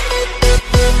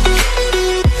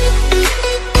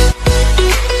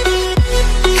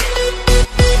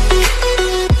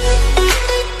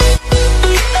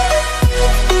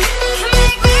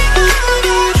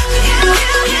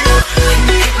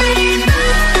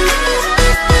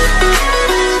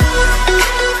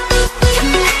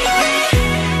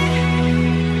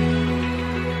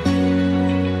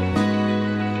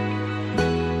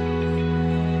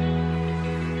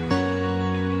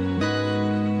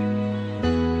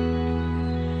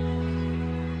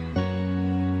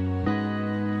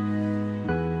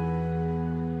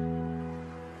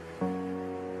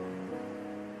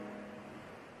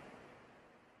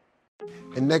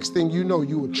 And next thing you know,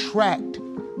 you attract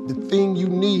the thing you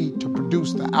need to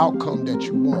produce the outcome that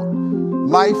you want.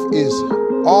 Life is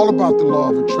all about the law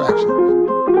of attraction.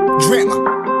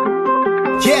 Dreamer.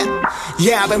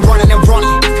 Yeah, I've been running and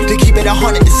running to keep it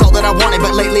 100, it's all that I wanted.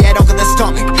 But lately I don't get the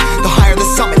stomach. The higher the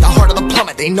summit, the harder the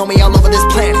plummet. They know me all over this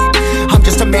planet. I'm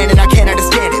just a man and I can't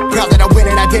understand it. Proud that I win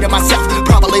and I did it myself.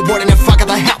 Probably wouldn't if I got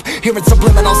the help. Hearing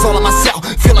subliminals all on myself.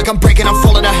 Feel like I'm breaking, I'm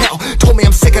falling to hell. Told me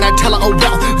I'm sick and I tell her, oh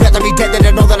well. Rather be dead than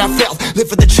to know that I failed. Live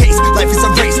for the chase, life is a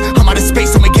race. I'm out of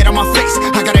space, I'ma get on my face.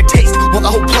 I got a taste, well the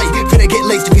whole plate finna get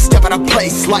laced if we step out of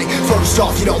place. Like, first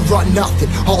off, you don't run nothing.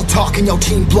 All talk and your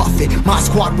team bluffing. My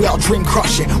squad, we all dream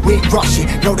crushing. We ain't rushing,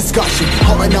 no discussion.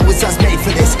 All I know is us made for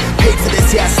this. Paid for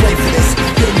this, yeah, slave for this.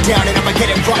 Getting down and I'ma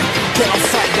get it right. Get on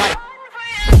sight like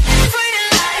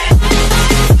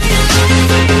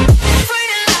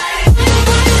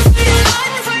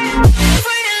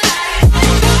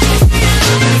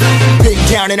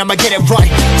down and I'ma get it right.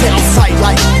 Get on sight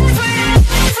like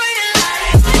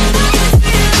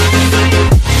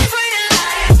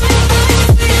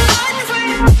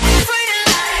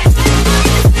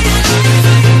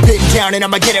big down and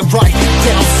I'ma get it right.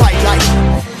 Get on sight like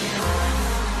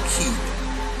keep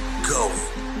going.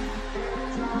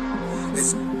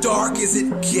 As dark as it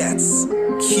gets,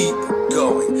 keep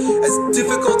going. As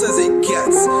difficult as it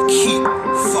gets, keep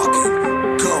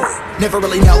fucking going. never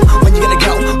really know when you're gonna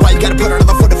go. Why you gotta put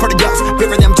another foot in front of yours?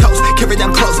 Bury them toes, carry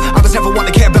them close. I was never one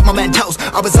to care about my mentos.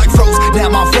 I was like froze, now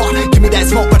I'm on floor. Give me that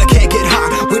smoke, but I can't get high.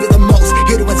 We do the most,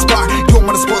 here to inspire. Doing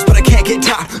what I'm supposed, but I can't get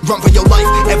tired. Run for your life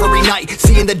every night.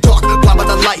 See in the dark, blind by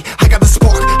the light. I got the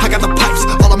spark, I got the pipes.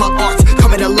 All of my arts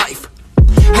coming to life.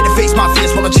 Had to face my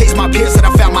fears while I chased my peers, and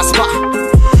I found my spot.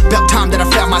 About time that I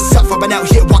found myself. I've been out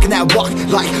here walking that walk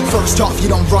Like, first off, you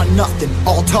don't run nothing.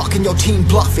 All talking, your team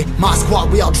bluffing. My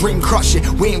squad, we all dream crushing.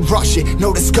 We ain't rushing,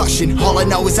 no discussion. All I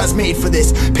know is I was made for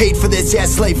this, paid for this, yeah,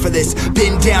 slave for this.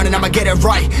 Been down and I'ma get it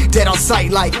right, dead on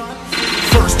sight like.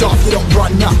 First off, you don't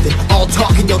run nothing. All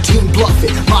talking, your team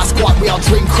bluffing. My squad, we all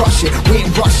dream crushing. We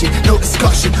ain't rushing, no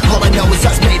discussion. All I know is I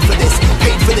was made for this,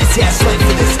 paid for this, yeah, slave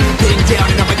for this. Been down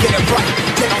and I'ma get it right,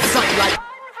 dead on sight like.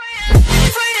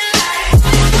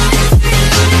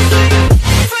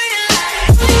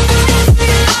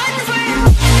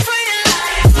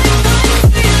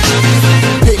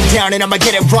 Down and I'ma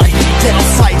get it right, dead on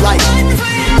sight like.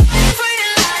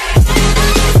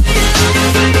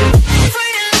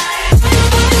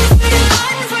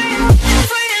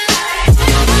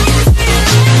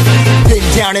 Been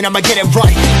down and I'ma get it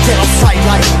right, dead on sight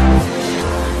like.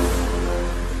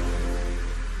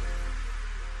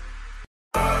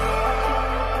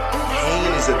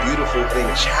 Pain is a beautiful thing.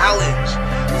 Challenge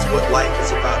is what life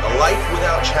is about. A life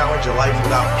without challenge, a life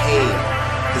without pain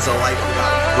is a life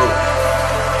without growth.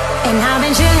 And I've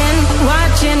been chillin',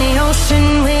 watching the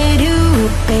ocean with you.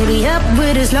 Baby, up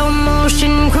with a slow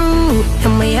motion crew.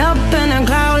 And we up in our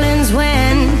clouds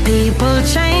when people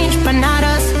change, but not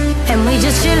us. And we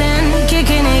just chillin',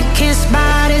 kicking it, kissed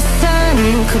by the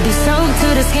sun. Could be soaked to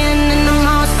the skin in the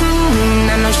moss room.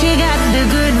 I know she got the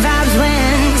good vibes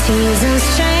when seasons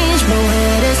change, but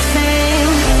we're the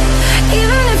same.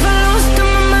 Even if I lost all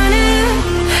my money,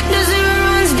 the zero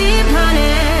runs deep,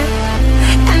 honey.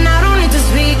 And I don't need to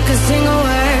speak a single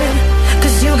word,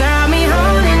 'cause you got me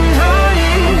holding,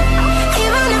 holding.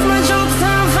 Even if my jokes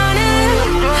sound funny,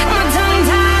 my tongue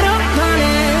tied up on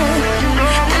it.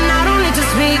 And I don't need to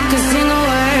speak a single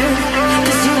word,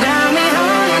 'cause you got me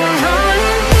holding,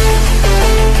 holding.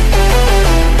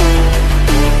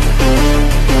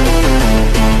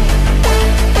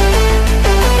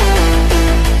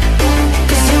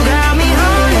 'Cause you got me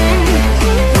holding.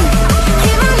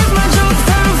 Even if my jokes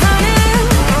sound funny,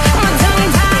 my tongue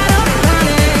tied up on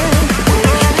it.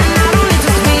 And I don't need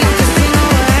to speak a single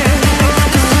word,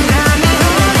 'cause you got me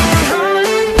holding,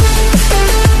 holding. 'Cause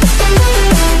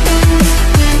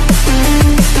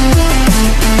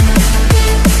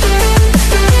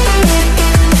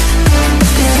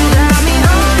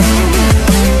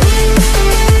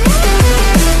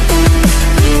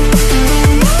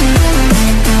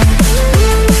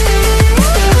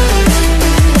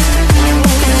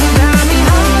you got me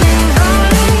holding.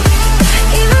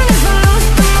 Even if I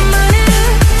lost all my money,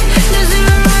 the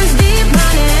zero runs deep,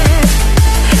 honey.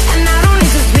 And I don't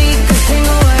need to speak a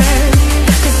single word,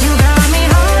 'cause you got me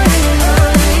holding,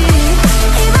 holding.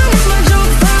 Even if my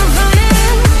jokes sound funny,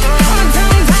 my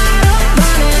tongue tied up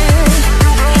on it.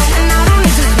 And I don't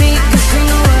need to speak a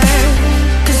single word,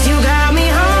 'cause you got me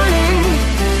holding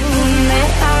me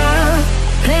up.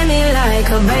 Play me like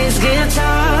a bass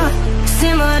guitar,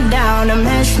 simmer down and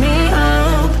mash me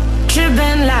up.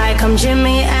 Tripping like I'm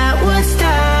Jimmy at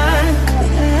Woodstock.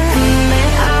 Me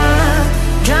up,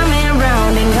 drumming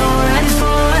round in your red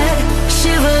Ford,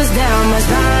 shivers down my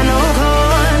spinal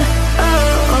cord.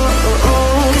 Oh, oh, oh,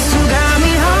 oh. 'Cause you got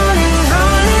me holding,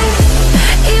 holding.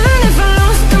 Even if I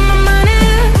lost all my money,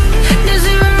 the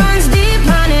zero runs deep,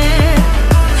 honey.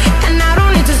 And I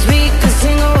don't need to speak a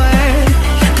single word,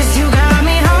 'cause you got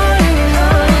me holding,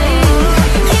 holding.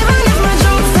 Even if my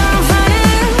jokes sound funny,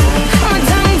 my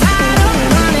tongue tied up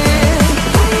on it.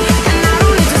 And I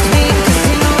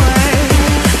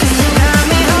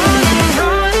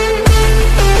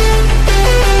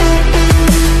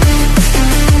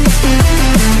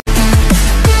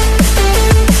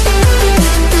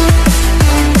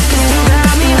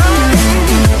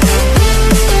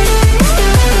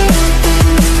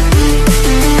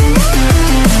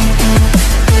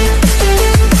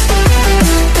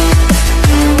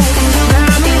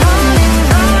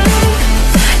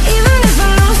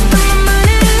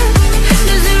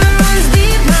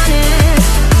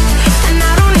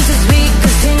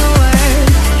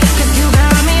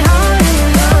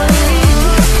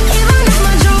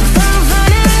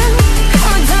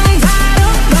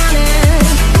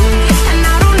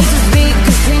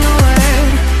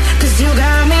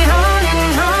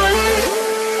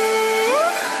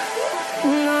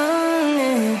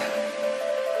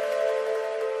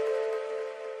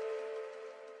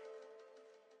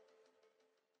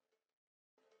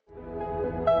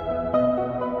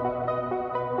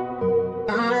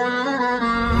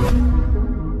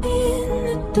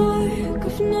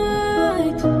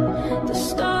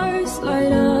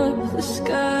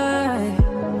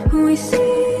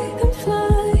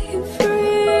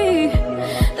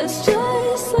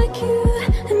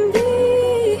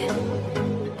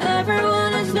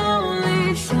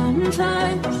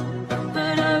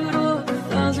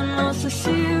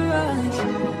see you rise.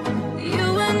 You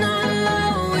are not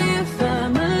alone, we're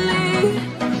family.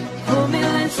 Hold me,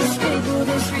 let's escape all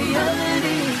this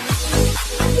reality.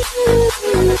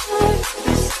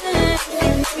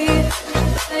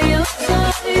 By your side,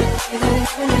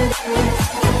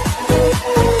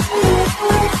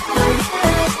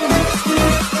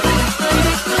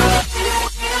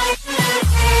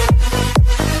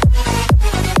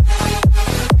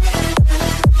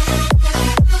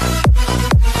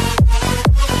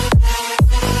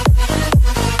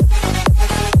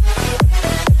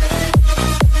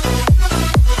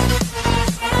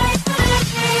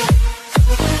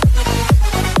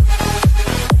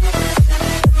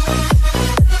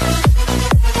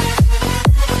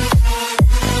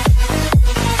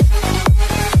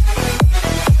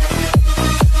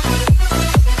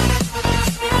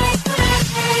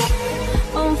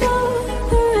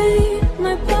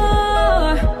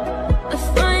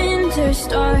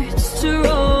 starts to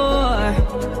roar.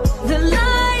 The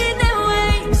light that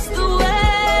wakes the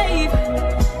wave,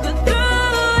 but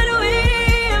through it we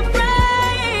are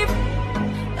brave.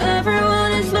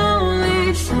 Everyone is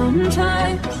lonely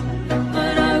sometimes,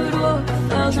 but I would walk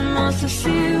 1,000 miles to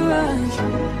see you rise.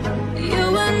 You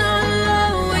are not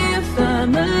alone, we're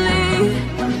family.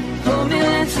 Hold me,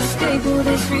 let's escape all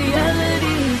this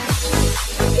reality.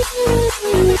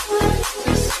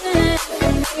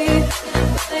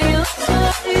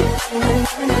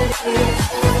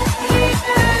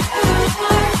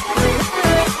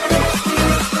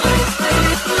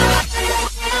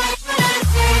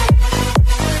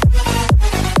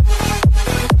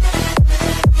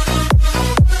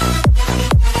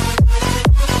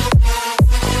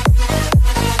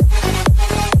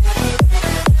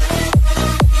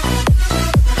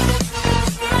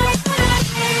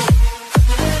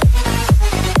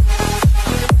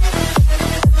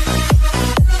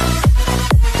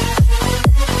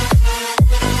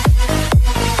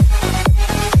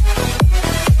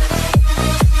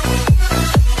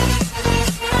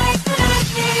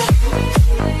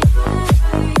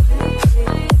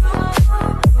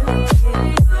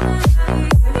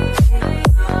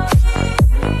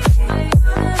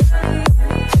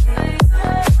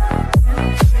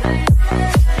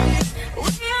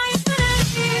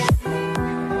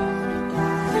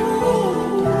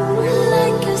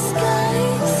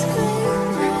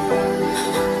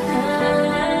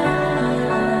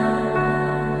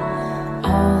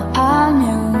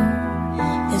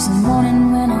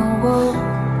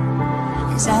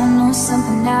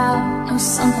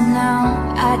 Something now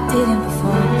I didn't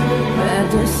before. Bad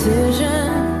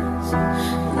decisions,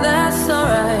 that's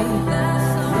alright.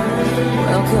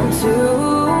 Welcome to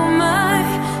my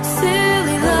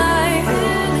silly life.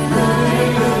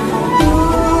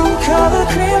 Ooh, color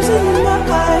crimson in my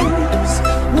eyes.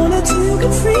 Wanted to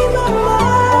get free my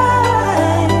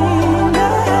mind.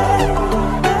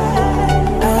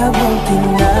 I won't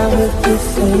deny what you're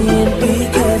saying,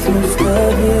 because most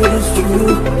of it is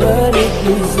true, but it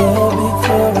was all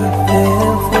before I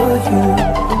fell for you.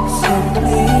 So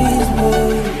please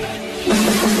wait.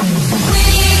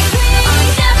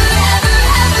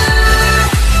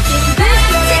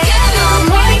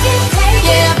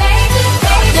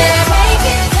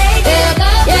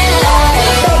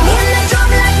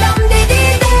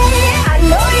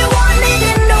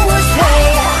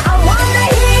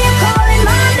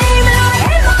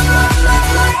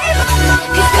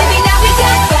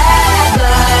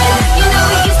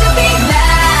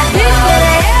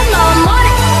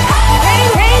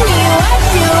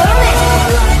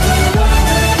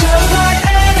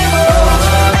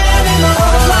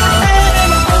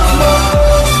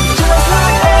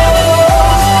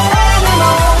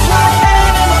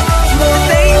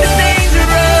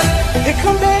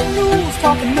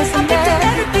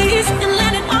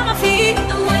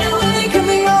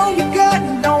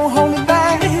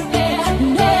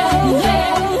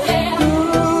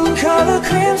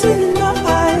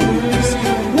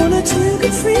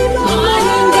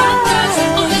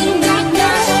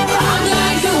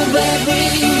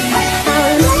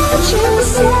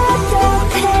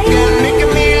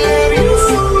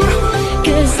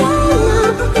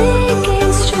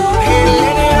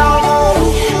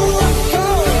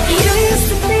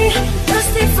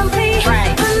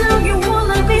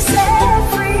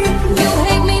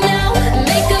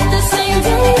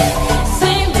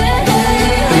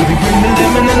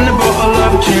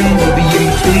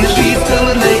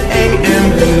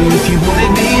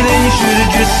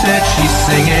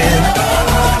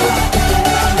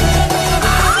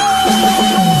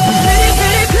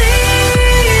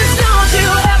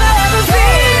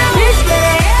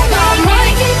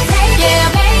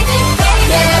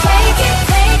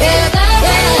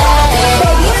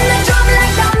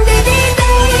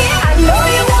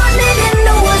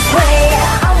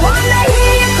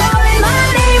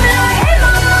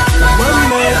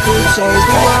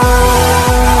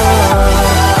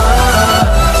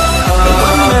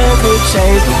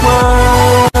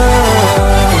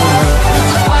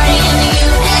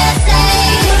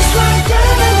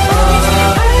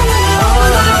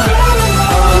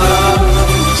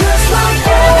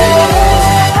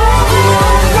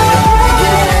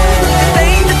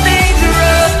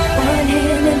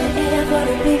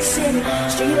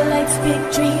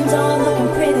 dreams all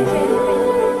looking pretty.